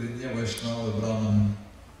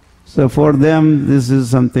 So for them, this is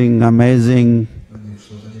something amazing.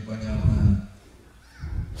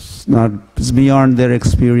 It's beyond their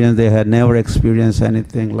experience. They had never experienced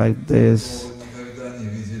anything like this.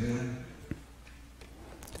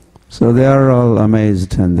 So they are all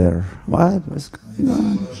amazed and they're, what was going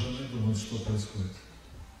on?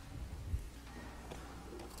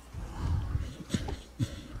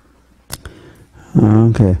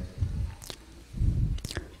 Okay.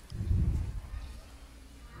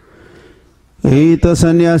 Eta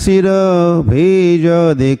sannyasira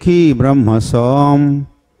bheja dekhi brahma som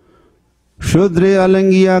shudre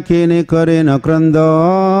alangiya kene kare na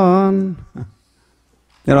krandan.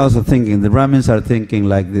 They're also thinking, the Brahmins are thinking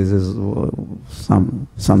like this is some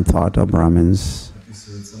thought of Brahmins.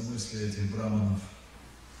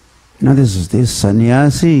 Now this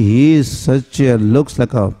sannyasi, he is looks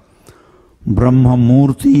like a Brahma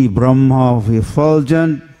Murti, Brahma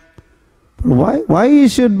effulgent. Why he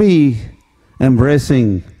should be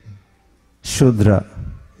embracing Shudra?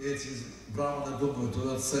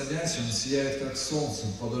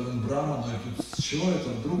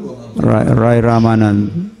 Rai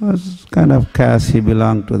Ramanand, what kind of caste he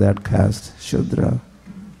belonged to, that caste, Shudra?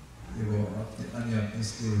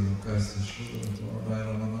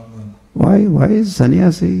 Why is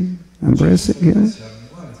sannyasi embracing him?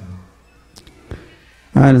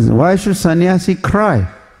 And why should sannyasi cry?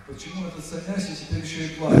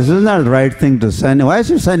 This is not the right thing to say. Why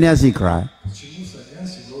should sannyasi cry?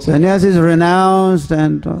 Sannyasi is renounced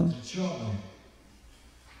and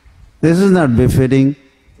this is not befitting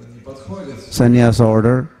sannyas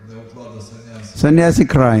order. Sannyasi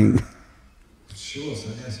crying.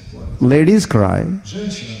 Ladies cry.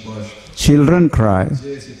 Children cry.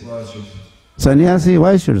 Sannyasi,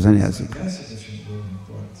 why should sannyasi cry?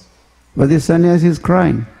 But this sannyasi is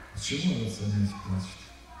crying.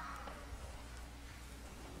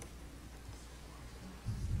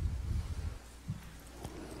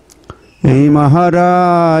 Hey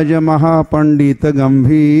Maharaj Mahapandita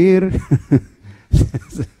Gambhir.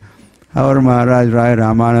 Our Maharaj Rai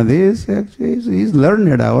Ramanand is actually he's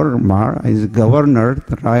learned. Our Maharaj, he's governor.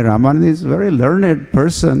 Rai Ramanand is a very learned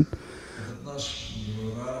person.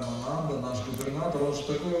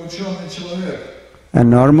 And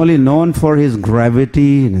normally known for his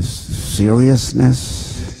gravity and his seriousness.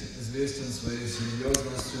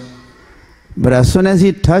 But as soon as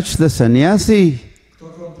he touched the sannyasi,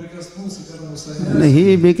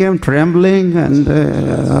 he became trembling and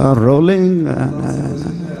rolling.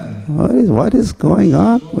 What is going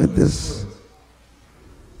on with this?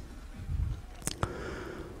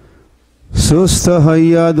 Susta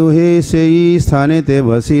hayya duhe sei sthane te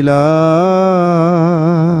vasila.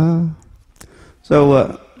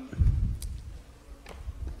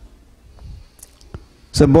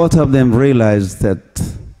 So both of them realized that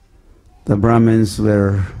the Brahmins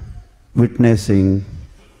were witnessing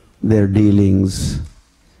their dealings.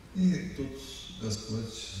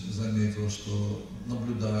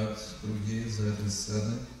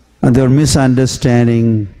 And they were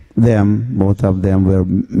misunderstanding them. Both of them were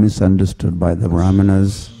misunderstood by the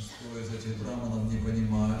Brahmanas.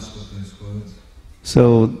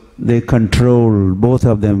 So they controlled, both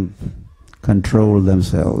of them controlled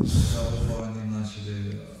themselves.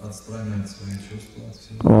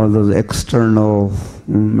 All those external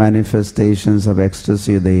manifestations of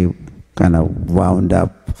ecstasy, they kind of wound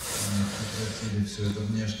up,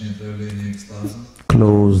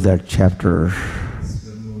 closed that chapter.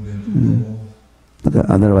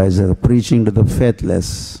 Otherwise, they're preaching to the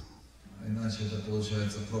faithless.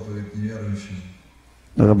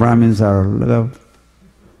 The Brahmins are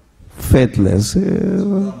faithless.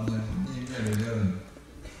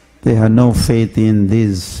 They have no faith in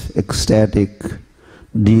these ecstatic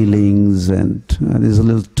dealings, and there's a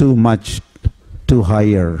little too much, too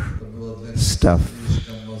higher stuff.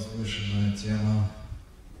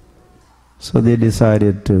 So they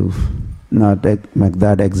decided to not make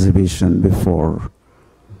that exhibition before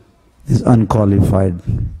this unqualified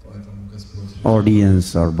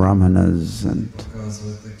audience or brahmanas, and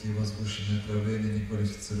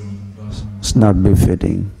it's not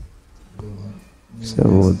befitting.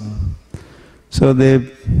 So they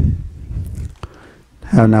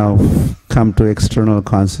have now come to external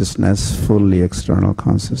consciousness, fully external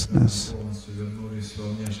consciousness.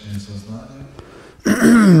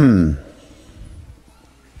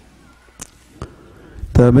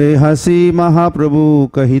 Tabe hasi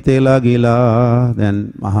Mahaprabhu kahite lagila.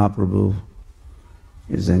 Then Mahaprabhu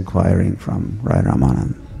is inquiring from Rai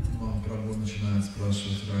Ramanand.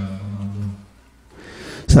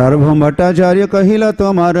 Sarvabhaum Bhattacharya kahila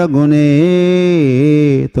tomara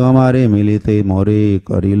gune, tomare milite more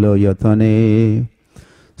karilo yatane.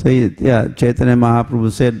 So Chaitanya Mahaprabhu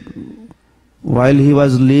said, while he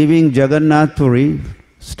was leaving Jagannath Puri,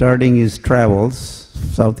 starting his travels,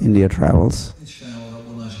 South India travels,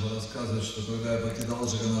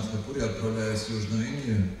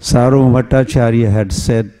 Sarvabhaum Bhattacharya had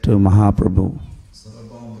said to Mahaprabhu,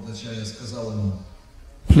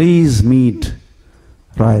 please meet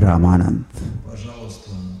Rai Ramanand.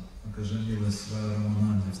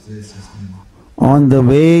 On the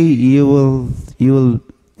way you'll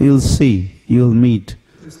see, you'll meet.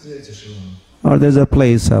 Or there's a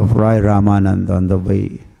place of Rai Ramanand on the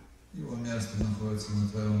way.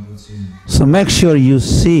 So make sure you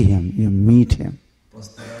see him, you meet him.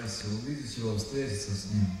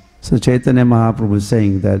 So Chaitanya Mahaprabhu is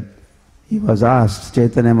saying that he was asked,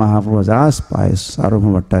 Chaitanya Mahaprabhu was asked by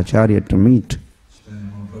Sarvabhaum Bhattacharya to meet.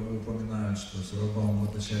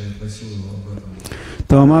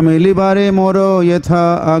 Toma mili bare moro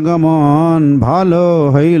yatha agamon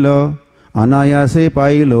bhalo hailo anayase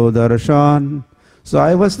pailo darshan. So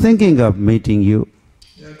I was thinking of meeting you.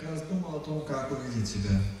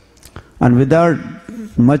 And without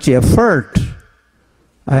much effort,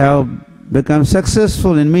 I have become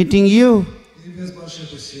successful in meeting you.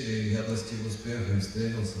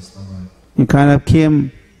 You kind of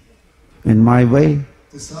came in my way,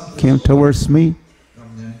 came towards me,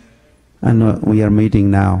 and we are meeting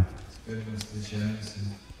now.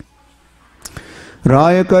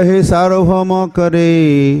 Raya kahe sarvabhauma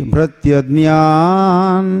kare bhratya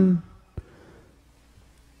jnyan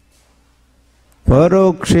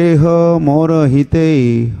paroksheha mora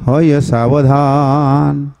hite haya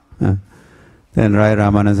savadhan. Then Rai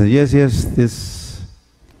Ramananda says, yes, this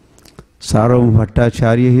Sarvabhauma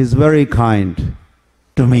Bhattacharya, he is very kind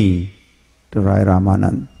to me, to Rai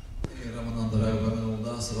Ramanand.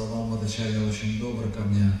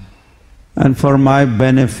 And for my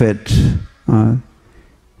benefit,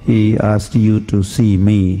 he asked you to see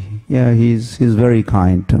me. Yeah, he's very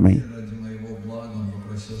kind to me.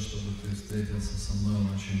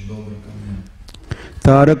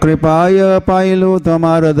 Tara kripaya pailo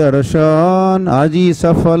tamara darshan aji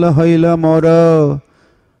safal haila mora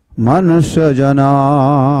manusya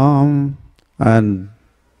janam. And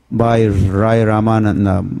by Rai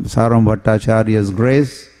Ramananda, Sarvabhauma Bhattacharya's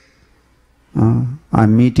grace,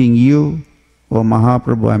 I'm meeting you, O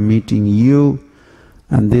Mahaprabhu, I'm meeting you,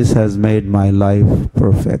 and this has made my life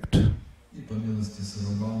perfect.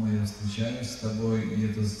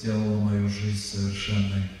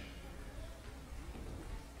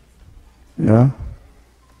 Yeah?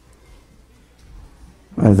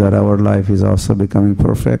 I thought our life is also becoming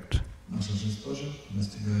perfect.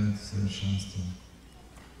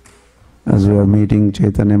 As we are meeting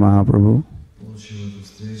Chaitanya Mahaprabhu.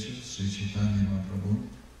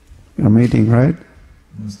 You are meeting, right?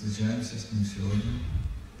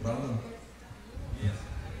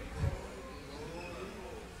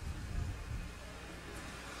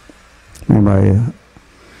 And by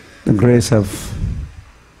the grace of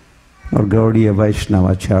our Gaudiya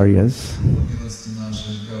Vaishnavacharyas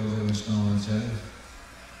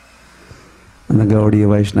and the Gaudiya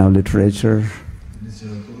Vaishnava literature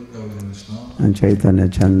and Chaitanya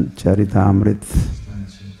Charitamrit,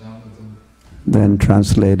 then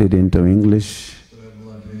translated into English,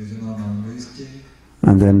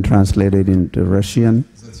 and then translated into Russian.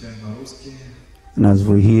 And as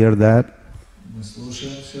we hear that,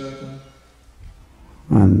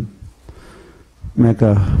 and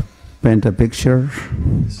paint a picture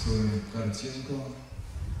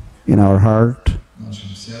in our heart,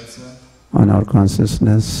 on our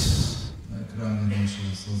consciousness,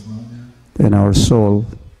 in our soul.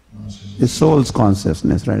 The soul's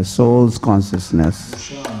consciousness, right? Soul's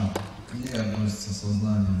consciousness.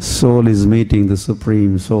 Soul is meeting the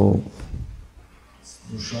Supreme Soul.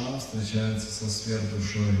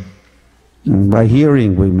 And by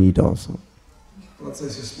hearing we meet also.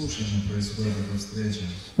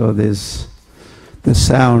 So this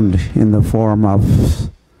sound in the form of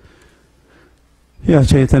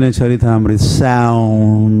Chaitanya Charitamrita,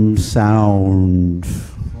 sound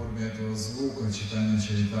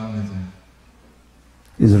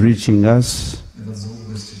is reaching us,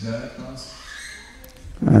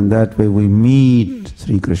 and that way we meet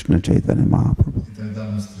Sri Krishna Chaitanya Mahaprabhu,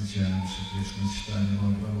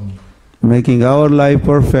 making our life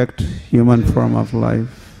perfect, human form of life.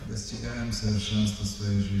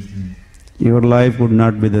 Your life would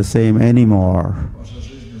not be the same anymore.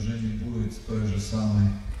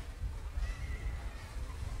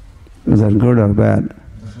 Is that good or bad?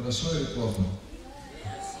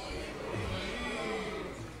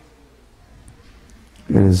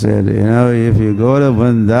 It is said, if you go to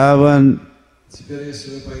Vrindavan,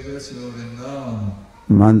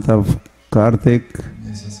 month of Kartik,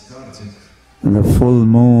 and the full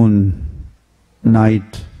moon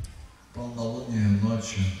night,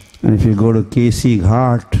 and if you go to Kesi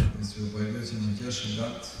Ghat,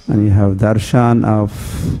 and you have darshan of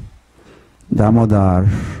Damodar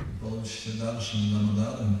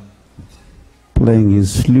playing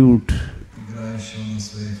his flute,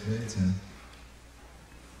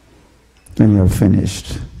 then you're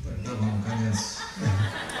finished.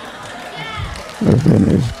 You're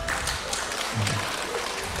finished.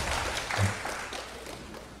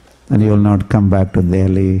 And you will not come back to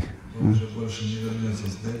Delhi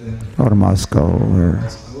or Moscow, or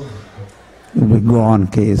you'll be gone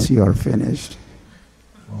case you are finished.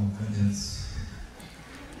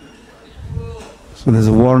 So there's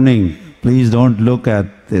a warning. Please don't look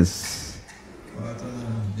at this.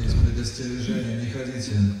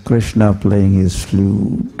 Krishna playing his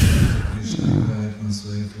flute.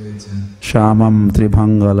 Shamam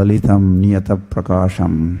tribhanga lalitam niyata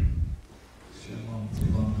prakasham.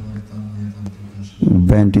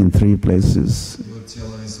 Bent in three places.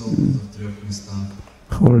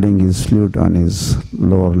 Holding his flute on his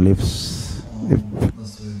lower lips.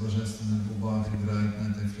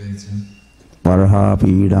 Parha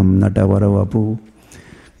pidam natavaravapu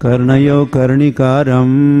karnayo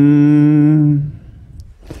karnikaram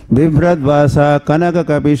Vibhradvasa kanaka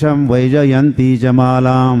kapisham vaijayanti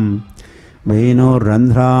jamalam Veno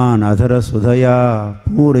randhran adhara sudhaya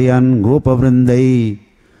purayan gopavrindai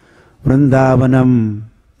Vrindavanam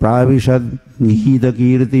pravishad nihida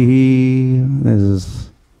kirtihi. This is,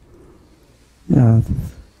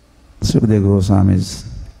 Sukadeva Goswami is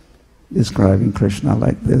describing Krishna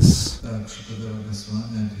like this.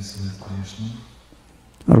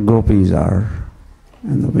 Our gopis are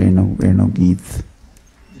in the Venu Geet.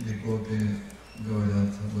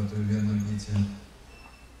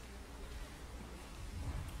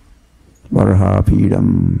 Varha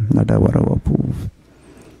Pidam Natavaravapu,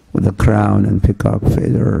 with a crown and peacock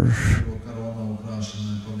feathers,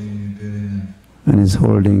 and is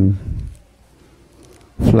holding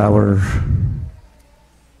flower.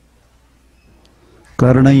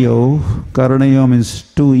 Karnayo means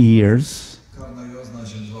 2 ears.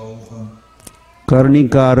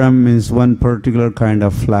 Karnikaram means one particular kind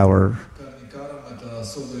of flower.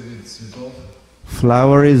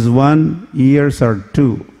 Flower is 1, ears are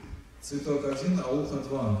 2.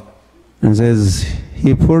 And says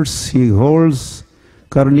he holds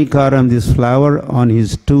karnikaram, this flower, on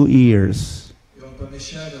his 2 ears. И он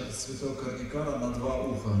помещает этот цветок карникара на 2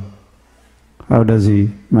 уха. How does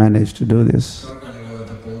he manage to do this? Как у него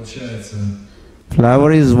это получается?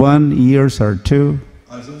 Flower is 1, ears are 2,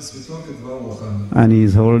 Один цветок и 2 уха. and he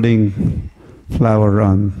is holding flower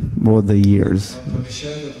on both the ears. Он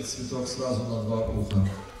помещает этот цветок сразу на 2 уха.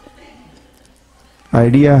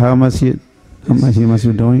 Idea how much he must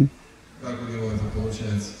be doing? Как у него это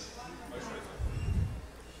получается?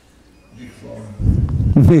 Big flower.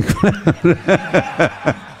 Big flower.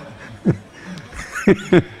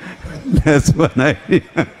 That's one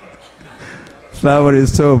idea. Flower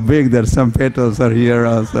is so big that some petals are here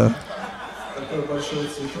also. Такой большой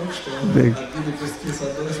цветок, что Big. одни лепестки с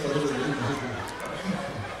одной стороны.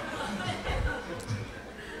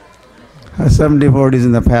 Some devotees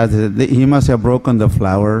in the past, he must have broken the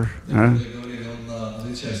flower,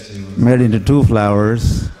 made into 2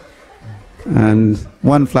 flowers, and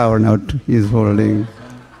 1 flower now he is holding.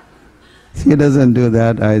 He doesn't do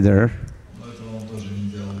that either.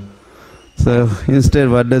 So instead,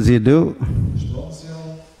 what does he do?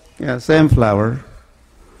 Yeah, same flower.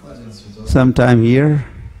 Sometime here,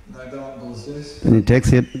 then he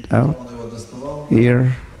takes it out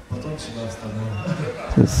here.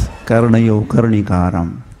 This karnayo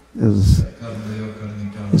karnikaram is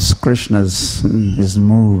Krishna's, his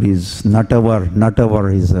mood, is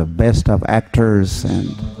Natavar is the best of actors, and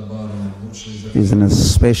he's in a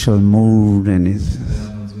special mood, and his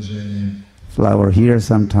flower here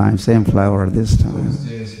sometimes, same flower this time,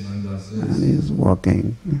 and he's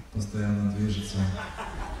walking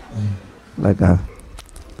like a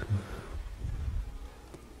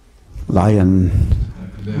lion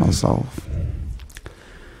also.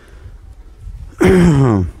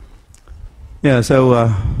 Yeah, so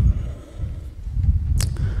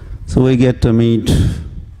we get to meet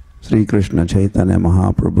Sri Krishna Chaitanya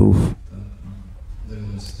Mahaprabhu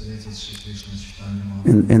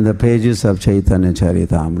in the pages of Chaitanya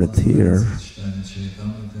Charitamrita here.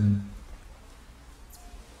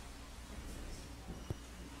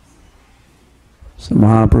 So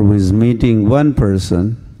Mahaprabhu is meeting one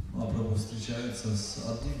person,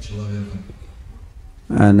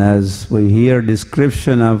 and as we hear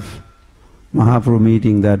description of Mahaprabhu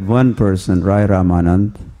meeting that one person, Rai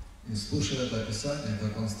Ramanand,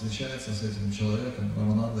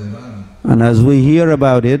 and as we hear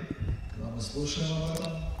about it,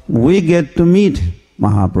 we get to meet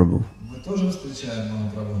Mahaprabhu.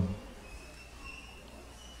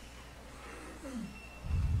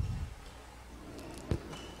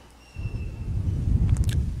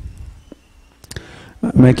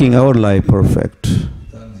 Making our life perfect.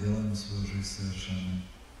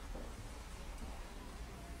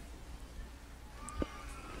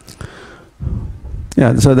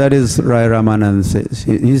 Yeah, so that is Rai Ramanand says.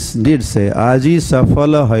 He did say, Aji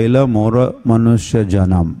safala haila mora manushya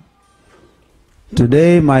janam.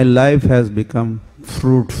 Today my life has become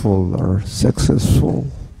fruitful or successful.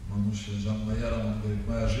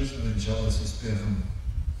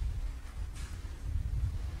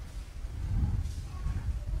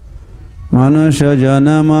 Manusha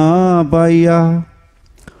janama paya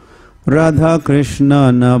Radha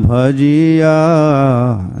Krishna na bhajiya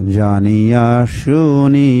janiya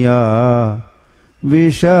shuniya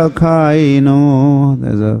vishakhaino.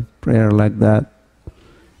 There's a prayer like that.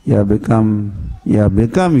 You have become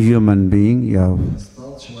human being. Yeah,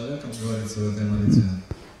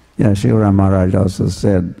 Shivram Maharaj also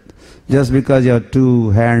said, just because you have 2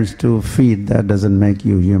 hands, 2 feet, that doesn't make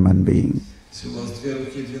you human being.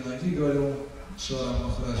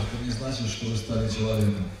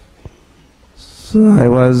 So I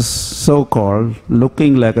was so-called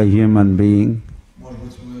looking like a human being,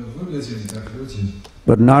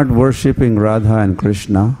 but not worshipping Radha and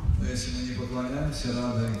Krishna.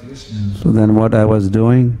 So then what I was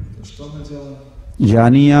doing?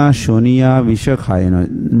 Janiya, Shuniya, Vishakhayana.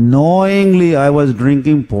 Knowingly I was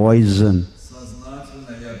drinking poison.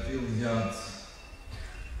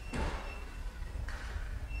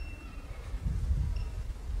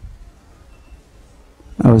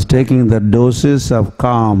 I was taking the doses of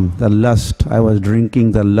calm, the lust. I was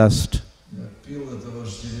drinking the lust,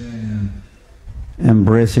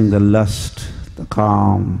 embracing the lust, the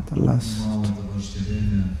calm, the lust.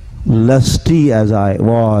 Lusty as I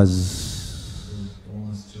was,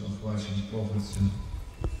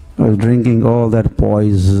 I was drinking all that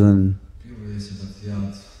poison.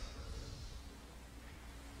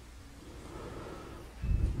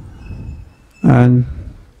 And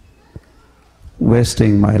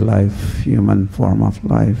wasting my life, human form of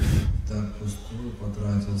life.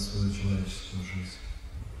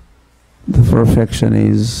 perfection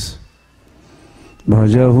is.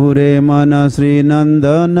 Bhajahure mana Sri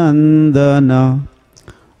Nanda Nandana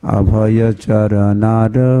Abhaya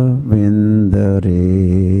Charanara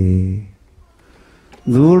Vindare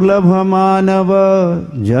Durlabha Manava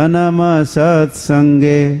Janama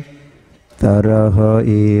Satsange Taraha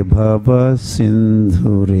E Bhava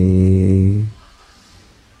Sindhure.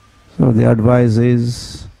 So the advice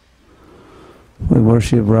is, we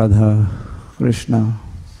worship Radha Krishna.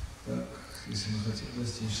 Если мы хотим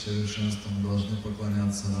достичь совершенства, мы должны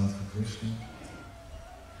поклоняться Радха Кришне.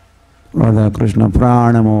 Radha Krishna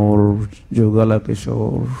Pranamur Jugala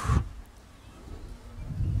Kishore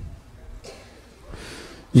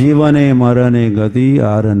Jivane Marane Gati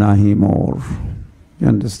Aranahi More. You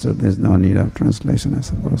understood? There's no need of translation, I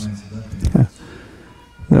suppose. Yeah.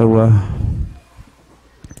 So,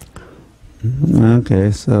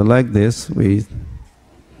 okay, so like this, we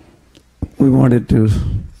wanted to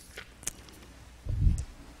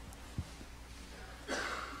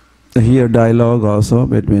hear dialogue also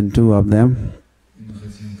between two of them.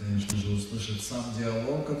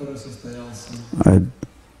 I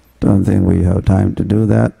don't think we have time to do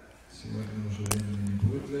that.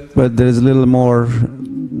 But there is a little more.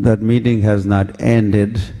 That meeting has not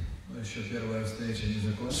ended.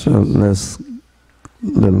 So let's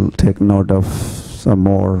take note of some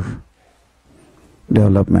more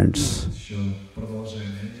developments.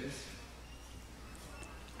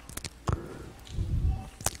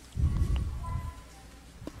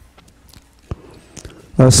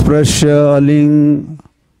 Asprasya aling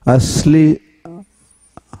asli,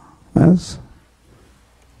 yes?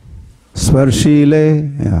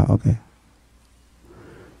 Svarshile, yeah, okay.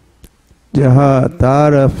 Jaha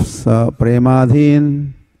taraf sa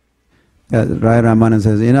premadhin. Rai Ramananda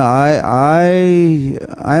says, you know,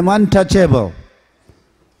 I'm untouchable.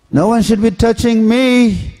 No one should be touching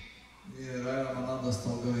me.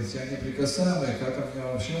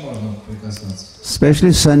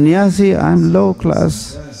 Especially sannyasi, I'm low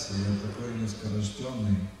class.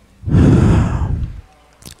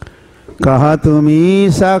 Kaha tumi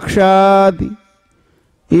sakshat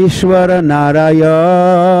Ishvara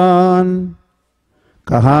Narayan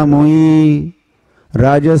Kaha mui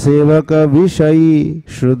Raja Sevaka Vishayi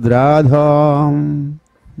Shudradham.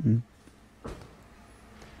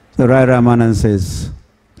 So Rai Ramananda says,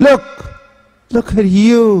 look at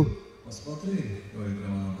you.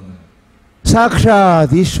 Sakshat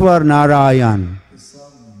Ishwar Narayan.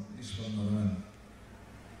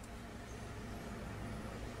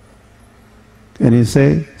 Can you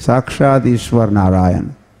say Sakshat Ishwar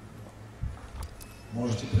Narayan?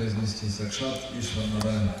 Можете произнести Сакшат Ишвар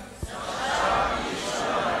Нараян.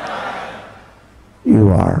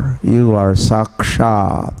 You are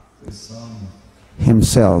Sakshat,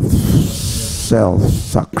 himself, self,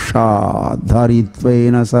 Sakshat,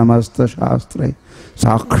 Dharitvena Samasta Shastre,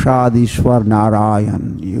 Sakshat Ishwar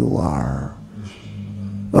Narayan, you are.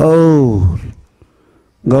 Oh,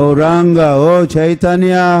 Gauranga, oh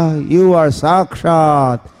Chaitanya, you are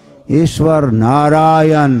Sakshat Ishwar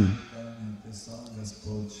Narayan.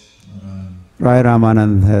 Rai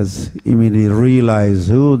Ramananda has immediately realized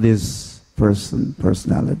who this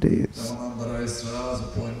personality is.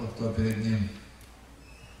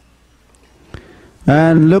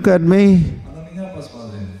 And look at me.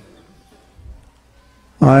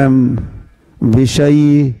 I am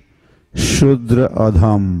Vishayi Shudra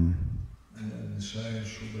Adham.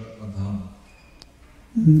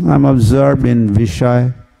 I'm absorbed in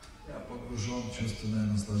Vishay,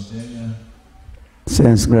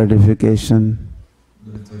 sense gratification.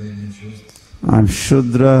 I'm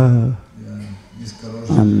Shudra,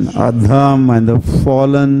 I'm Adham, I'm the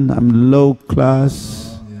fallen, I'm low class.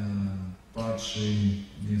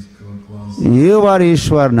 You are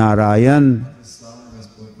Ishwar Narayan,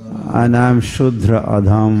 and I'm Shudra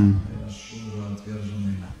Adham.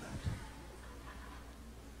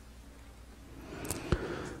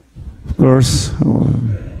 Of course,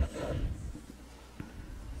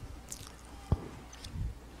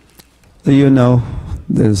 you know,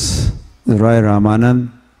 there's Rai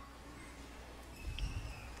Ramananda.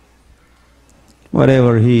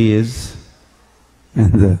 Whatever he is,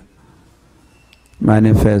 in the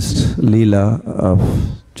manifest Leela of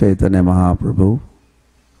Chaitanya Mahaprabhu,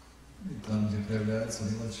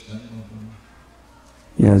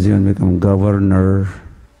 he has even become governor.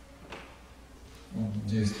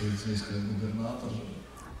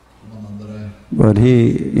 But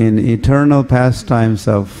he, in eternal pastimes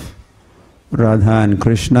of Radha and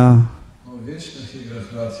Krishna,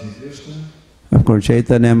 of course,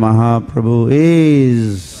 Chaitanya Mahaprabhu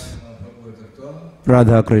is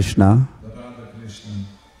Radha Krishna.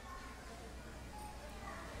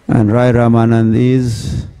 And Rai Ramanand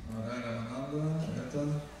is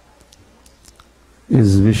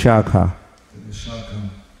Vishakha.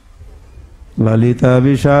 Lalita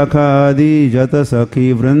Vishakha Adi Jata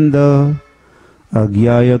Sakhi Vrinda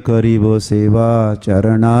Agyaya Karibo Seva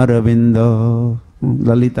Charanaravinda.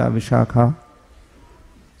 Lalita Vishakha.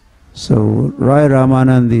 So Rai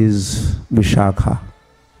Ramanand is Vishakha.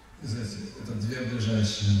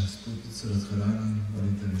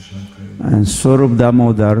 And Swarup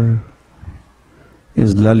Damodar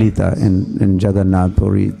is Lalita in Jagannath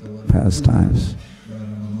Puri pastimes.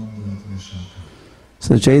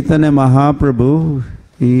 So Chaitanya Mahaprabhu,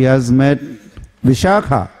 he has met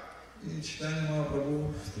Vishakha.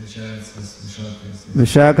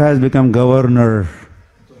 Vishakha has become governor.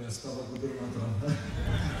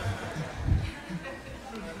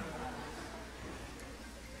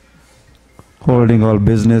 Holding all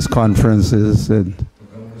business conferences and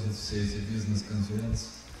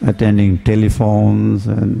attending telephones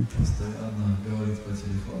and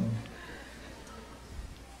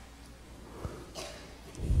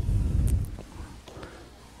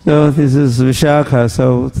so this is Vishakha.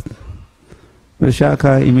 So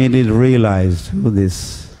Vishakha immediately realized who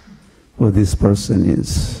this person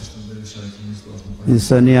is. This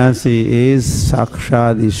sannyasi is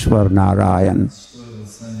Sakshat Ishwar Narayan.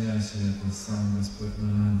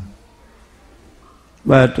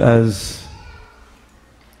 But as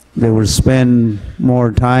they will spend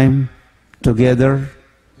more time together,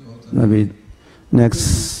 maybe next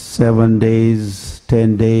 7 days,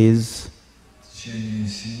 10 days.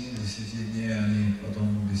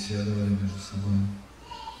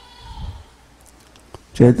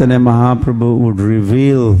 Chaitanya Mahaprabhu would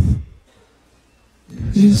reveal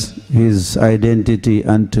his identity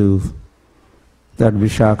unto that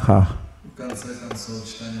Vishakha.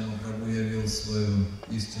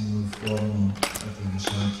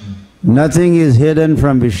 Nothing is hidden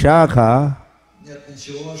from Vishakha.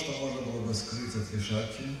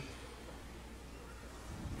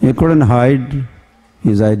 He couldn't hide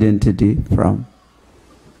his identity from.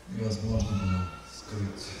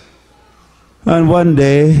 And one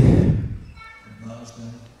day,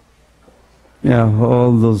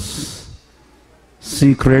 all those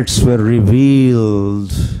secrets were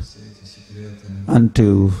revealed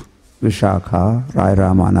unto Vishakha, Rai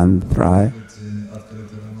Ramanand Rai.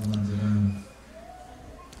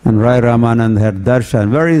 And Rai Ramanand had darshan,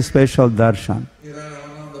 very special darshan.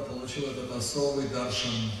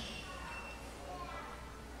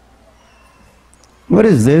 What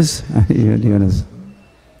is this? You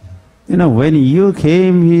know, when you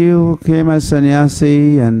came as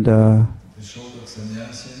sannyasi and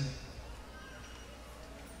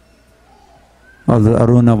all the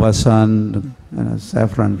Aruna Vasan,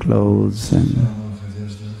 saffron clothes and.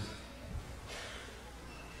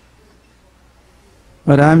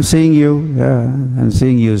 But I'm seeing you, I'm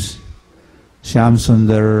seeing you Shyam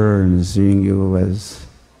Sundar and seeing you as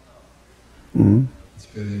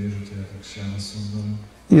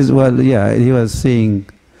he was seeing,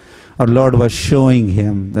 our Lord was showing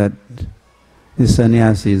him that this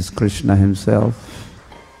sannyasi is Krishna himself.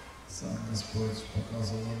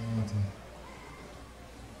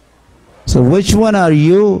 So which one are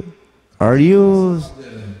you? Are you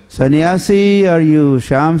sannyasi? Are you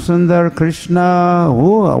Shyam Sundar, Krishna?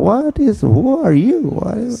 Who are you?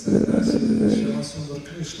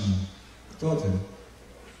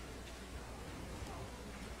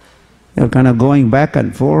 You're kind of going back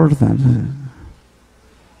and forth.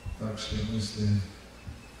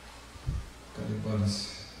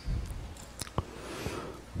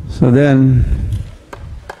 So then,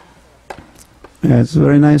 it's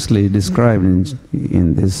very nicely described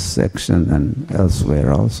in this section and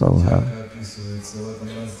elsewhere also.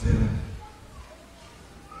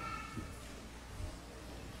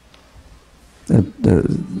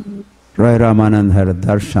 Rai Ramanand had a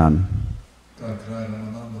darshan.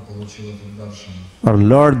 Our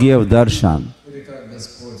Lord gave darshan.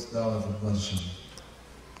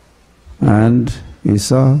 And he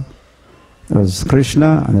saw there was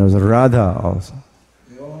Krishna and there was Radha also.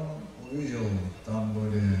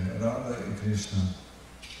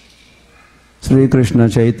 Sri Krishna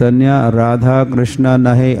Chaitanya, Radha Krishna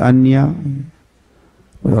Nahe Anya.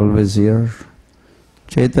 We always hear.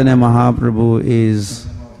 Chaitanya Mahaprabhu is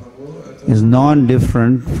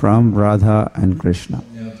non-different from Radha and Krishna.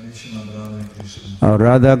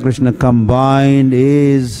 Radha Krishna combined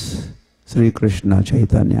is Sri Krishna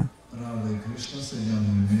Chaitanya.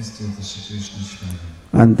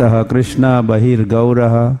 Antaha Krishna Bahir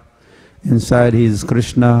Gauraha. Inside he is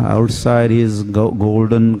Krishna, outside he is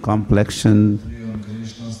golden complexion.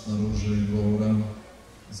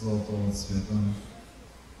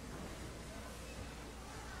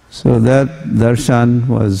 So that darshan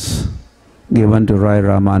was given to Rai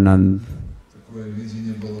Ramanand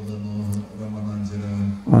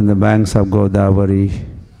on the banks of Godavari,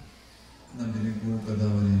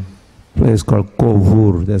 place called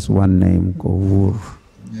Kovur, that's one name, Kovur.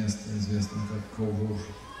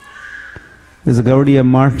 There's a Gaudiya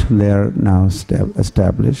Math there now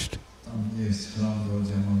established.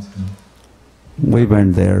 We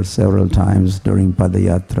went there several times during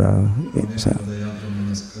Padayatra.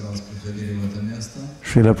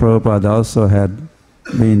 Srila Prabhupada also had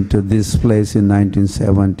been to this place in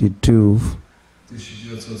 1972.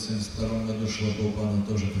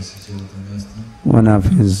 One of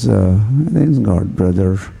his, I think God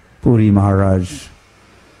brother, Puri Maharaj,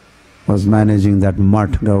 was managing that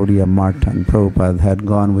Math, Gaudiya Math, and Prabhupada had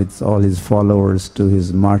gone with all his followers to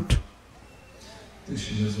his Math.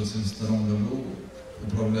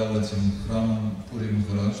 Управлял этим храмом Пури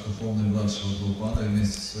Махарадж, духовный брат Шрила Прабхупада, и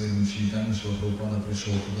вместе со своими учениками Шрила Прабхупада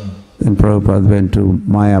пришел туда. Then Prabhupada went to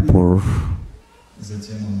Mayapur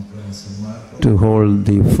Затем он отправился в Майяпур, to hold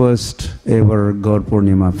the first ever Gaur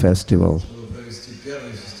Purnima festival. чтобы провести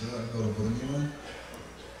первый фестиваль Гаура Пурнима.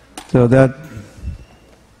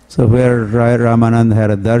 So where Rai Ramanand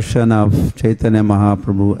had a darshan of Chaitanya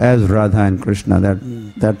Mahaprabhu as Radha and Krishna,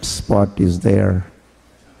 that spot is there.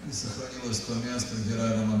 И сохранилось то место, где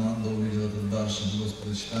Рай Рамананда увидел этот даршан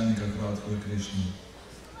Господа Чайтаньи как Радху и Кришну.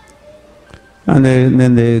 And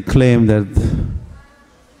then they claim that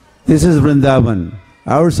this is Vrindavan.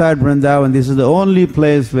 Outside Vrindavan, this is the only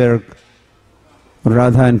place where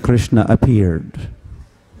Radha and Krishna appeared.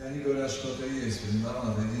 И они говорят, что это и есть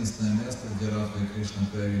Вриндаван, это единственное место, где Радха и Кришна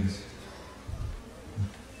появились.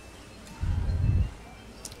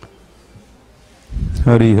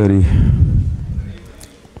 Hari Hari.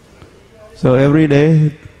 So every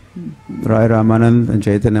day, Rai Ramanand and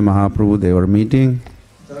Chaitanya Mahaprabhu, they were meeting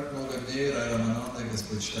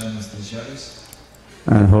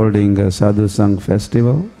and holding a Sadhu Sanga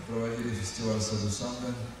festival.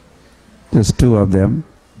 Just two of them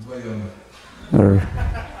are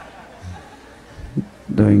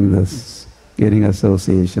doing this, getting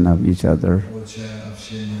association of each other.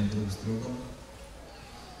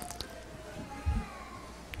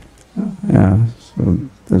 Yeah, so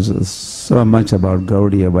there's so much about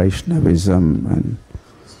Gaudiya Vaishnavism and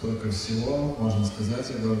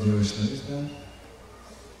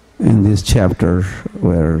in this chapter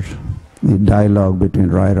where the dialogue between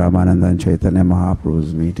Rai Ramananda and Chaitanya Mahaprabhu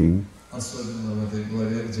is meeting.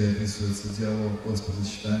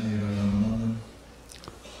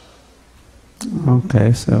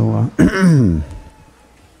 Okay, so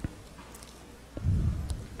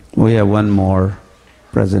we have one more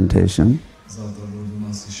presentation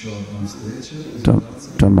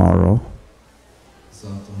tomorrow.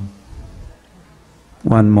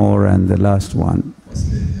 One more and the last one.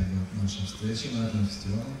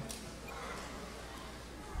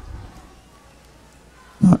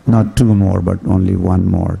 Not two more, but only one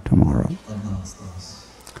more tomorrow.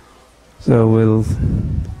 So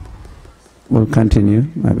we'll continue.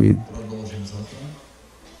 Maybe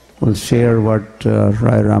we'll share what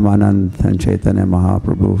Rai Ramanand and Chaitanya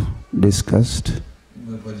Mahaprabhu discussed.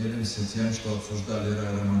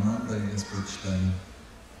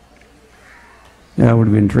 Yeah, it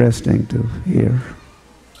would be interesting to hear,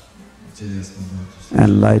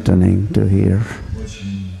 enlightening to hear.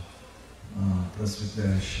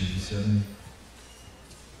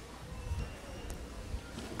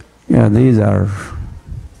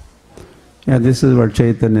 Yeah, this is what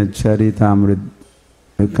Chaitanya Charitamrita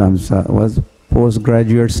becomes, was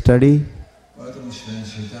postgraduate study.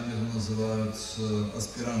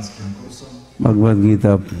 Bhagavad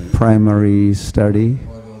Gita primary study.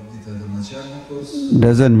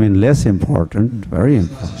 Doesn't mean less important, very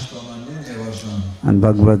important. And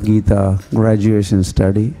Bhagavad Gita graduation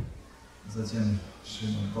study.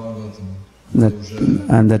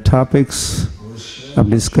 And the topics of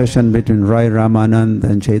discussion between Rai Ramanand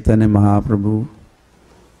and Chaitanya Mahaprabhu,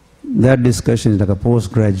 that discussion is like a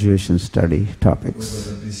post-graduation study topics.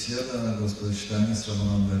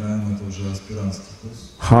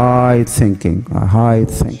 High thinking,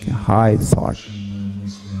 high thought.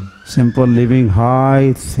 Simple living,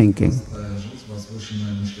 high thinking.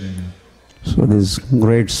 So these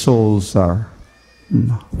great souls are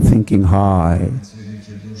thinking high.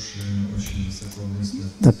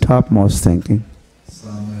 The topmost thinking.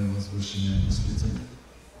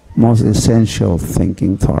 Most essential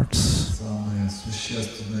thinking thoughts.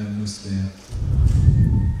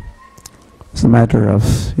 It's a matter of,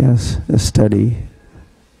 yes, a study.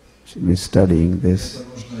 Should be studying this.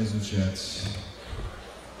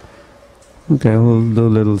 Okay, we'll do a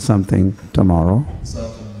little something tomorrow.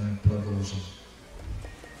 Завтра мы продолжим.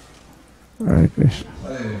 Hare Krishna.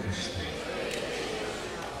 Hare Krishna.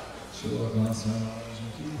 Srila Raghunath Swami.